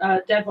full-on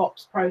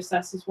DevOps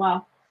process as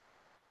well.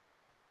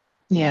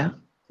 Yeah.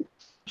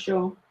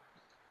 Sure.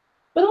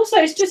 But also,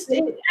 it's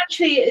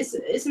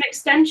an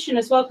extension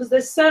as well, because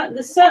there's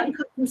certain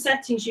custom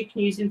settings you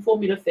can use in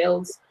formula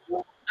fields,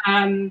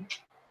 and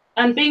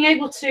being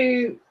able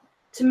to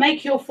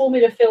make your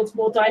formula fields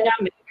more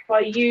dynamic by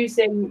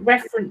using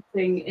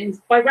referencing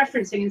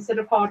instead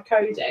of hard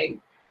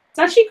coding. It's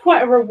actually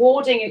quite a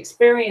rewarding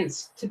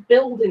experience to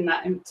build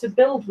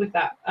with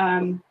that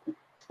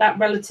that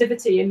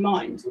relativity in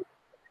mind.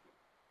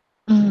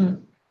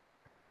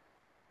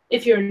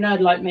 If you're a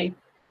nerd like me.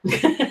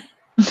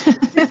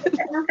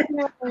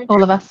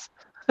 All of us.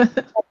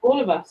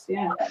 All of us,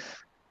 yeah.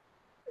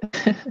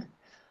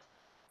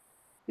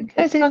 Okay,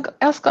 has anyone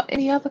else got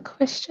any other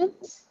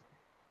questions?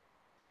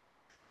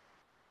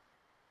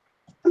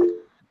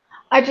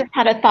 I just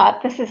had a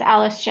thought. This is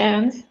Alice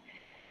Jones.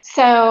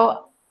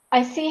 So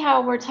I see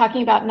how we're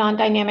talking about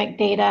non-dynamic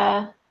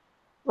data,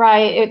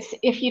 right? It's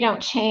if you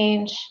don't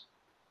change.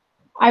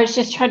 I was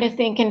just trying to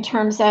think in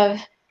terms of,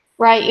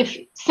 right, if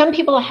some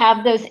people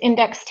have those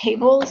index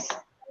tables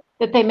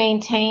that they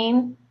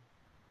maintain,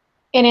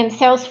 And in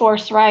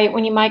Salesforce, right,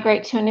 when you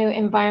migrate to a new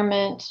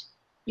environment,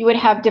 you would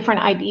have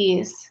different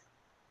IDs.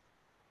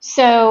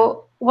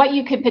 So what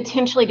you could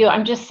potentially do,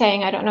 I'm just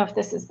saying, I don't know if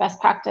this is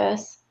best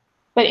practice,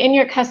 but in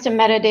your custom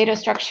metadata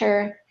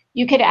structure,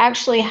 you could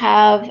actually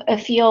have a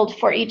field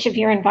for each of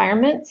your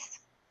environments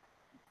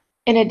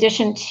in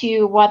addition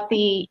to what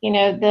the,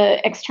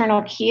 the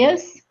external key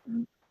is.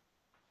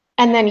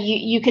 And then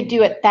you could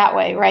do it that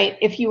way, right?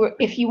 If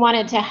you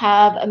wanted to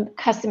have a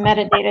custom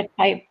metadata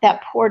type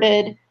that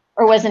ported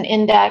or was an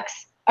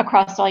index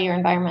across all your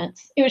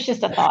environments. It was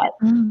just a thought.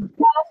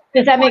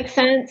 Does that make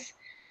sense?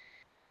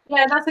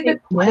 Yeah, that's a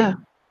good point. Yeah.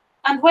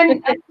 And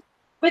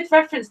with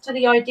reference to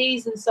the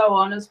IDs and so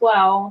on as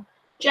well,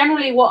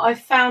 generally what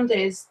I've found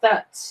is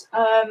that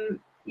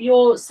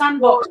your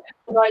sandbox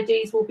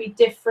IDs will be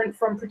different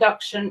from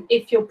production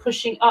if you're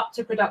pushing up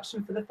to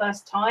production for the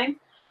first time.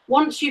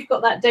 Once you've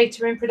got that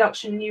data in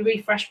production and you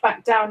refresh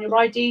back down,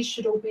 your IDs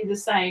should all be the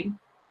same.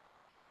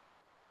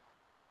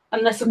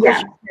 Unless, of course,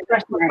 you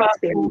refresh the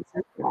experience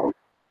as well.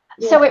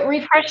 So it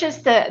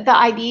refreshes the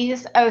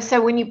IDs. Oh,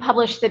 so when you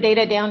publish the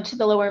data down to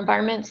the lower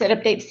environments, it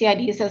updates the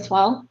IDs as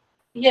well?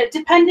 Yeah,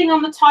 depending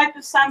on the type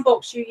of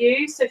sandbox you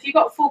use. So if you've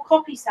got a full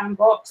copy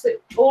sandbox,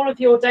 all of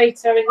your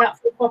data in that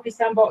full copy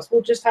sandbox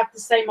will just have the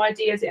same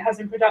ID as it has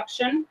in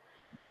production.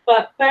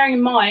 But bearing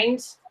in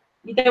mind,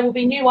 there will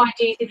be new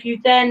IDs. If you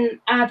then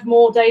add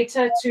more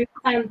data to the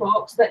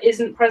sandbox that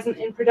isn't present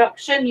in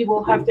production, you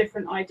will have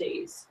different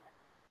IDs.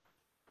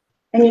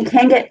 And you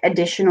can get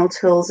additional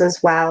tools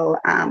as well.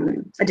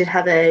 I did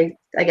have a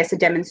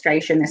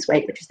demonstration this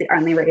week, which is the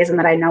only reason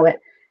that I know it.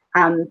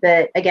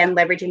 But again,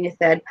 leveraging your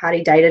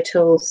third-party data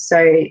tools.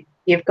 So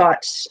you've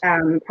got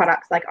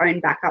products like Own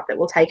Backup that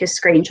will take a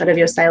screenshot of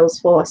your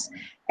Salesforce,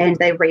 and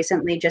they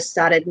recently just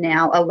started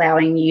now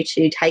allowing you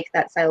to take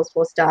that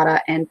Salesforce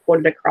data and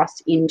port it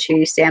across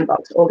into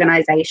sandbox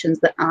organizations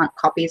that aren't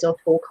copies or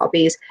full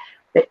copies,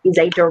 that is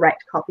a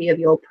direct copy of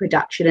your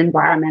production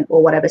environment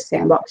or whatever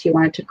sandbox you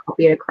wanted to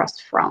copy it across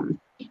from.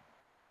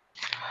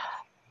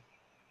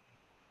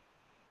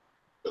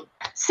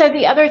 So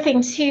the other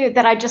thing too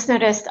that I just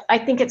noticed, I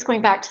think it's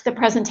going back to the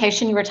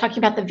presentation, you were talking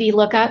about the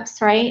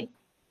VLOOKUPs, right?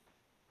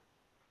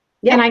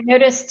 Yeah. And I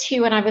noticed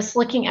too, when I was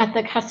looking at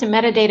the custom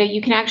metadata,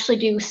 you can actually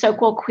do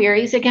SQL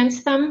queries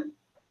against them.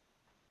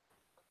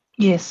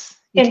 Yes.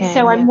 And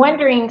so I'm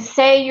wondering,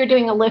 say you're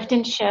doing a lift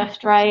and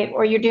shift, right?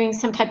 Or you're doing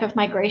some type of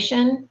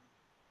migration.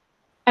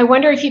 I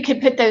wonder if you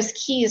could put those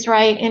keys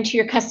right into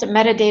your custom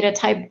metadata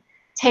type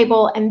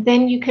table, and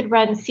then you could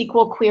run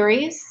SQL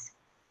queries,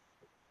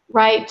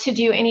 right, to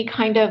do any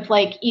kind of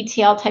like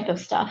ETL type of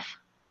stuff.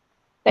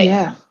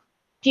 Yeah.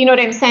 Do you know what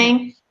I'm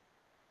saying?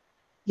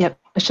 Yep.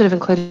 I should have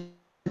included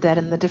that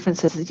in the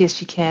differences. Yes,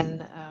 you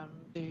can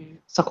do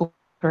SQL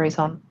queries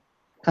on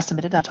custom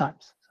metadata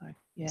types. So,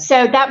 yeah.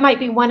 So that might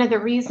be one of the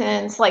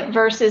reasons, like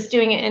versus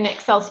doing it in an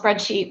Excel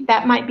spreadsheet,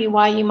 that might be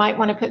why you might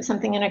want to put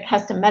something in a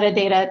custom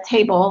metadata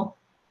table,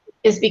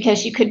 is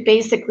because you could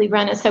basically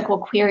run a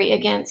SQL query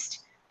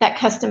against that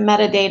custom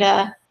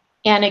metadata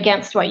and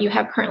against what you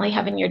currently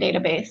have in your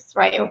database,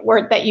 right?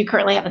 Or that you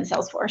currently have in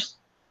Salesforce.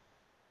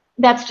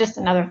 That's just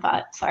another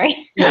thought,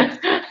 sorry. Yeah,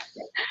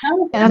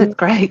 that's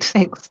great,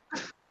 thanks.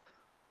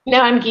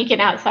 No, I'm geeking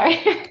out,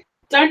 sorry.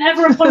 Don't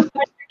ever apologize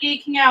for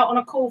geeking out on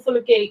a call full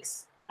of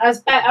geeks.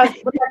 As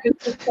Rebecca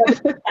just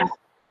said.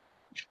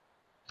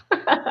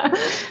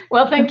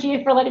 Well, thank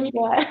you for letting me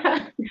do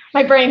it.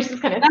 My brain's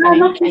just kind of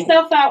knock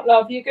yourself out,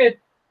 love. You're good.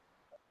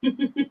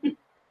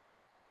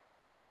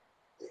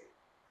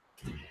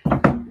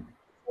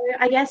 So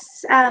I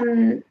guess,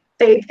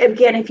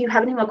 again, if you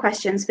have any more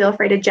questions, feel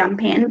free to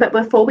jump in. But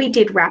before we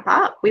did wrap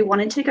up, we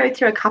wanted to go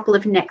through a couple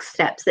of next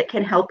steps that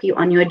can help you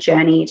on your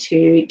journey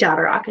to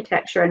data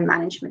architecture and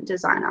management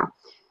designer.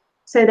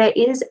 So there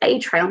is a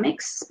trail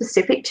mix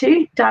specific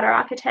to data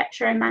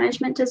architecture and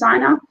management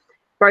designer.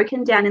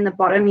 Broken down in the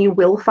bottom, you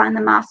will find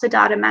the master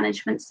data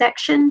management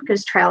section,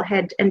 because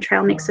Trailhead and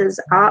trail mixes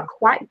are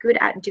quite good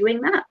at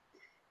doing that.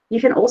 You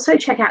can also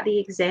check out the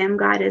exam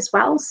guide as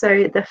well.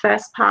 So the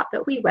first part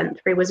that we went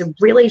through was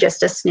really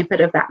just a snippet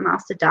of that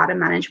master data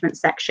management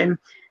section.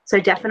 So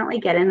definitely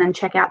get in and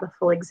check out the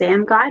full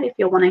exam guide if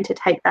you're wanting to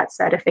take that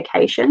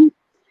certification.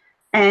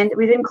 And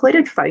we've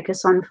included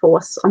Focus on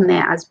Force on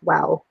there as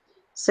well.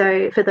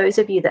 So for those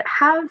of you that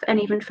have, and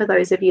even for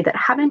those of you that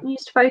haven't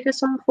used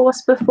Focus on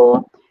Force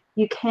before,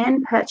 you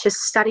can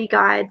purchase study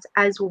guides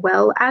as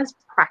well as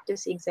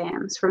practice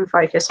exams from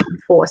Focus on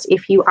Force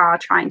if you are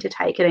trying to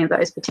take any of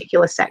those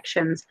particular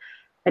sections.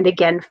 And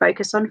again,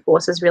 Focus on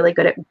Force is really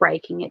good at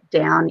breaking it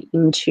down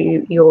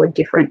into your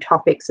different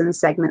topics and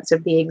segments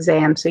of the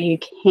exam, so you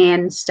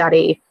can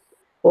study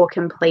or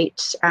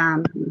complete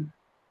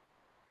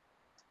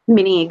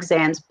mini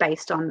exams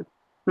based on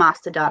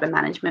master data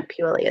management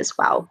purely as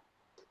well.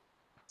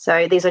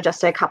 So these are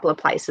just a couple of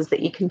places that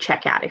you can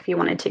check out if you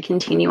wanted to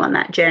continue on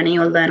that journey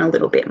or learn a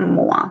little bit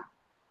more.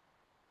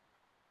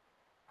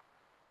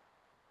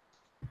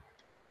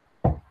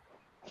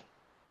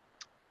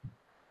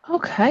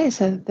 Okay,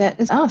 so that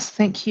is us.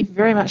 Thank you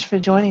very much for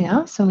joining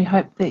us, and we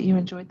hope that you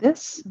enjoyed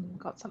this and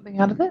got something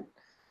out of it.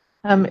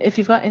 If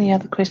you've got any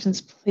other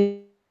questions,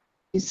 please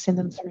send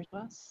them through to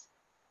us.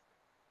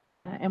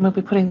 And we'll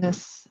be putting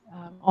this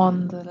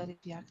on the Ladies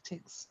of the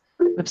Architects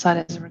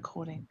website as a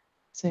recording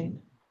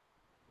soon.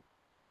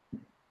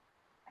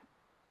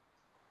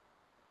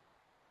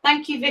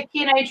 Thank you,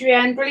 Vickie and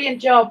Adrienne.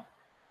 Brilliant job.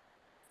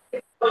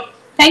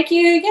 Thank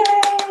you.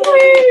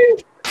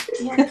 Yay!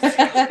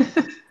 Yes.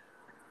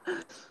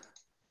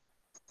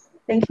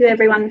 Thank you,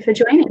 everyone, for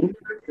joining.